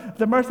God,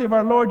 the mercy of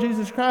our Lord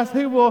Jesus Christ,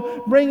 who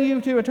will bring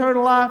you to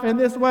eternal life. In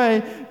this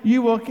way,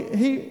 you will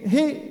he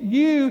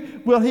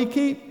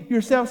keep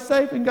yourself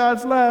safe in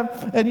God's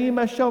love, and you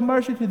must show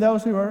mercy to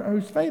those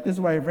whose faith is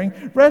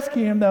wavering,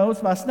 rescuing those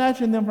by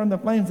snatching them from the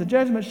flames of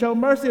judgment. Show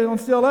mercy on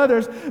still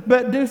others,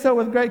 but do so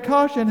with great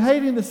caution,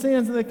 hating the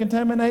sins that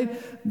contaminate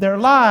their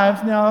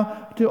lives.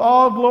 Now, to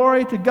all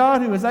glory to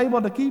God, who is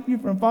able to keep you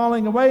from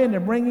falling away and to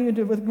bring you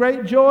into with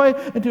great joy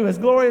into His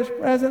glorious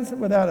presence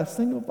without a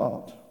single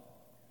fault.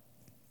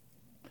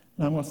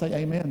 And I'm going to say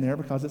amen there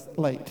because it's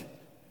late.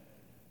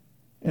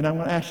 And I'm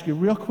going to ask you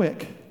real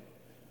quick.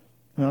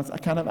 It's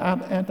kind of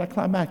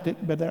anticlimactic,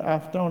 but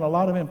I've thrown a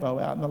lot of info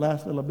out in the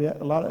last little bit,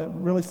 a lot of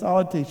really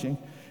solid teaching,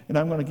 and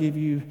I'm going to give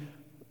you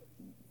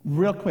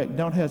real quick.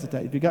 Don't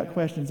hesitate. If you got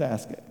questions,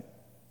 ask it.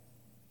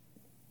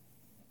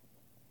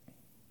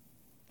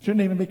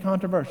 Shouldn't even be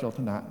controversial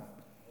tonight.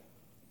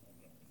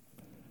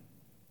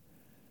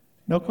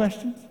 No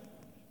questions?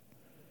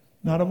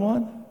 Not a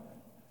one?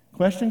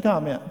 Question,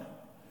 comment?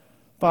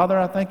 Father,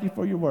 I thank you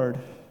for your word.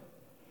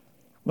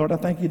 Lord, I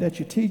thank you that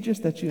you teach us,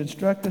 that you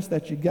instruct us,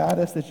 that you guide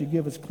us, that you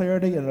give us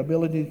clarity and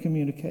ability to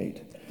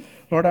communicate.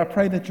 Lord, I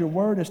pray that your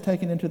word is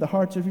taken into the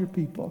hearts of your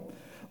people.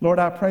 Lord,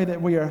 I pray that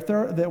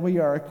we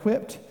are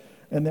equipped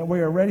and that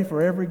we are ready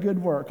for every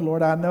good work.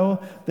 Lord, I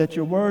know that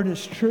your word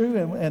is true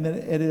and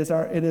it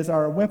is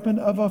our weapon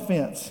of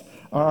offense,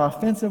 our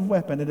offensive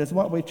weapon. It is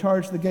what we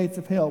charge the gates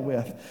of hell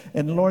with.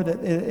 And Lord,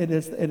 that it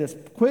is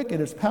quick, it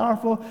is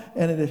powerful,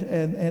 and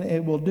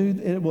it will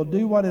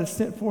do what it is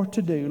sent forth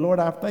to do. Lord,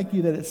 I thank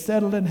you that it's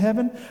settled in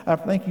heaven. I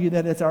thank you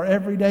that it's our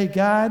everyday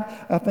guide.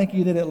 I thank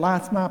you that it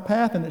lights my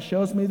path and it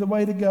shows me the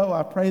way to go.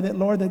 I pray that,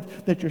 Lord,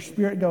 that your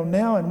Spirit go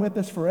now and with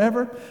us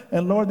forever.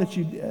 And Lord, that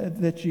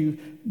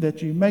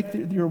you make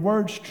your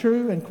words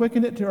true and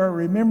quicken it to our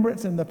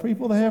remembrance and the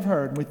people that have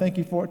heard. And we thank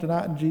you for it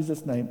tonight in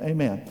Jesus' name.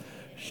 Amen.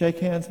 Shake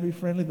hands, be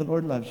friendly. The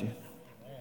Lord loves you.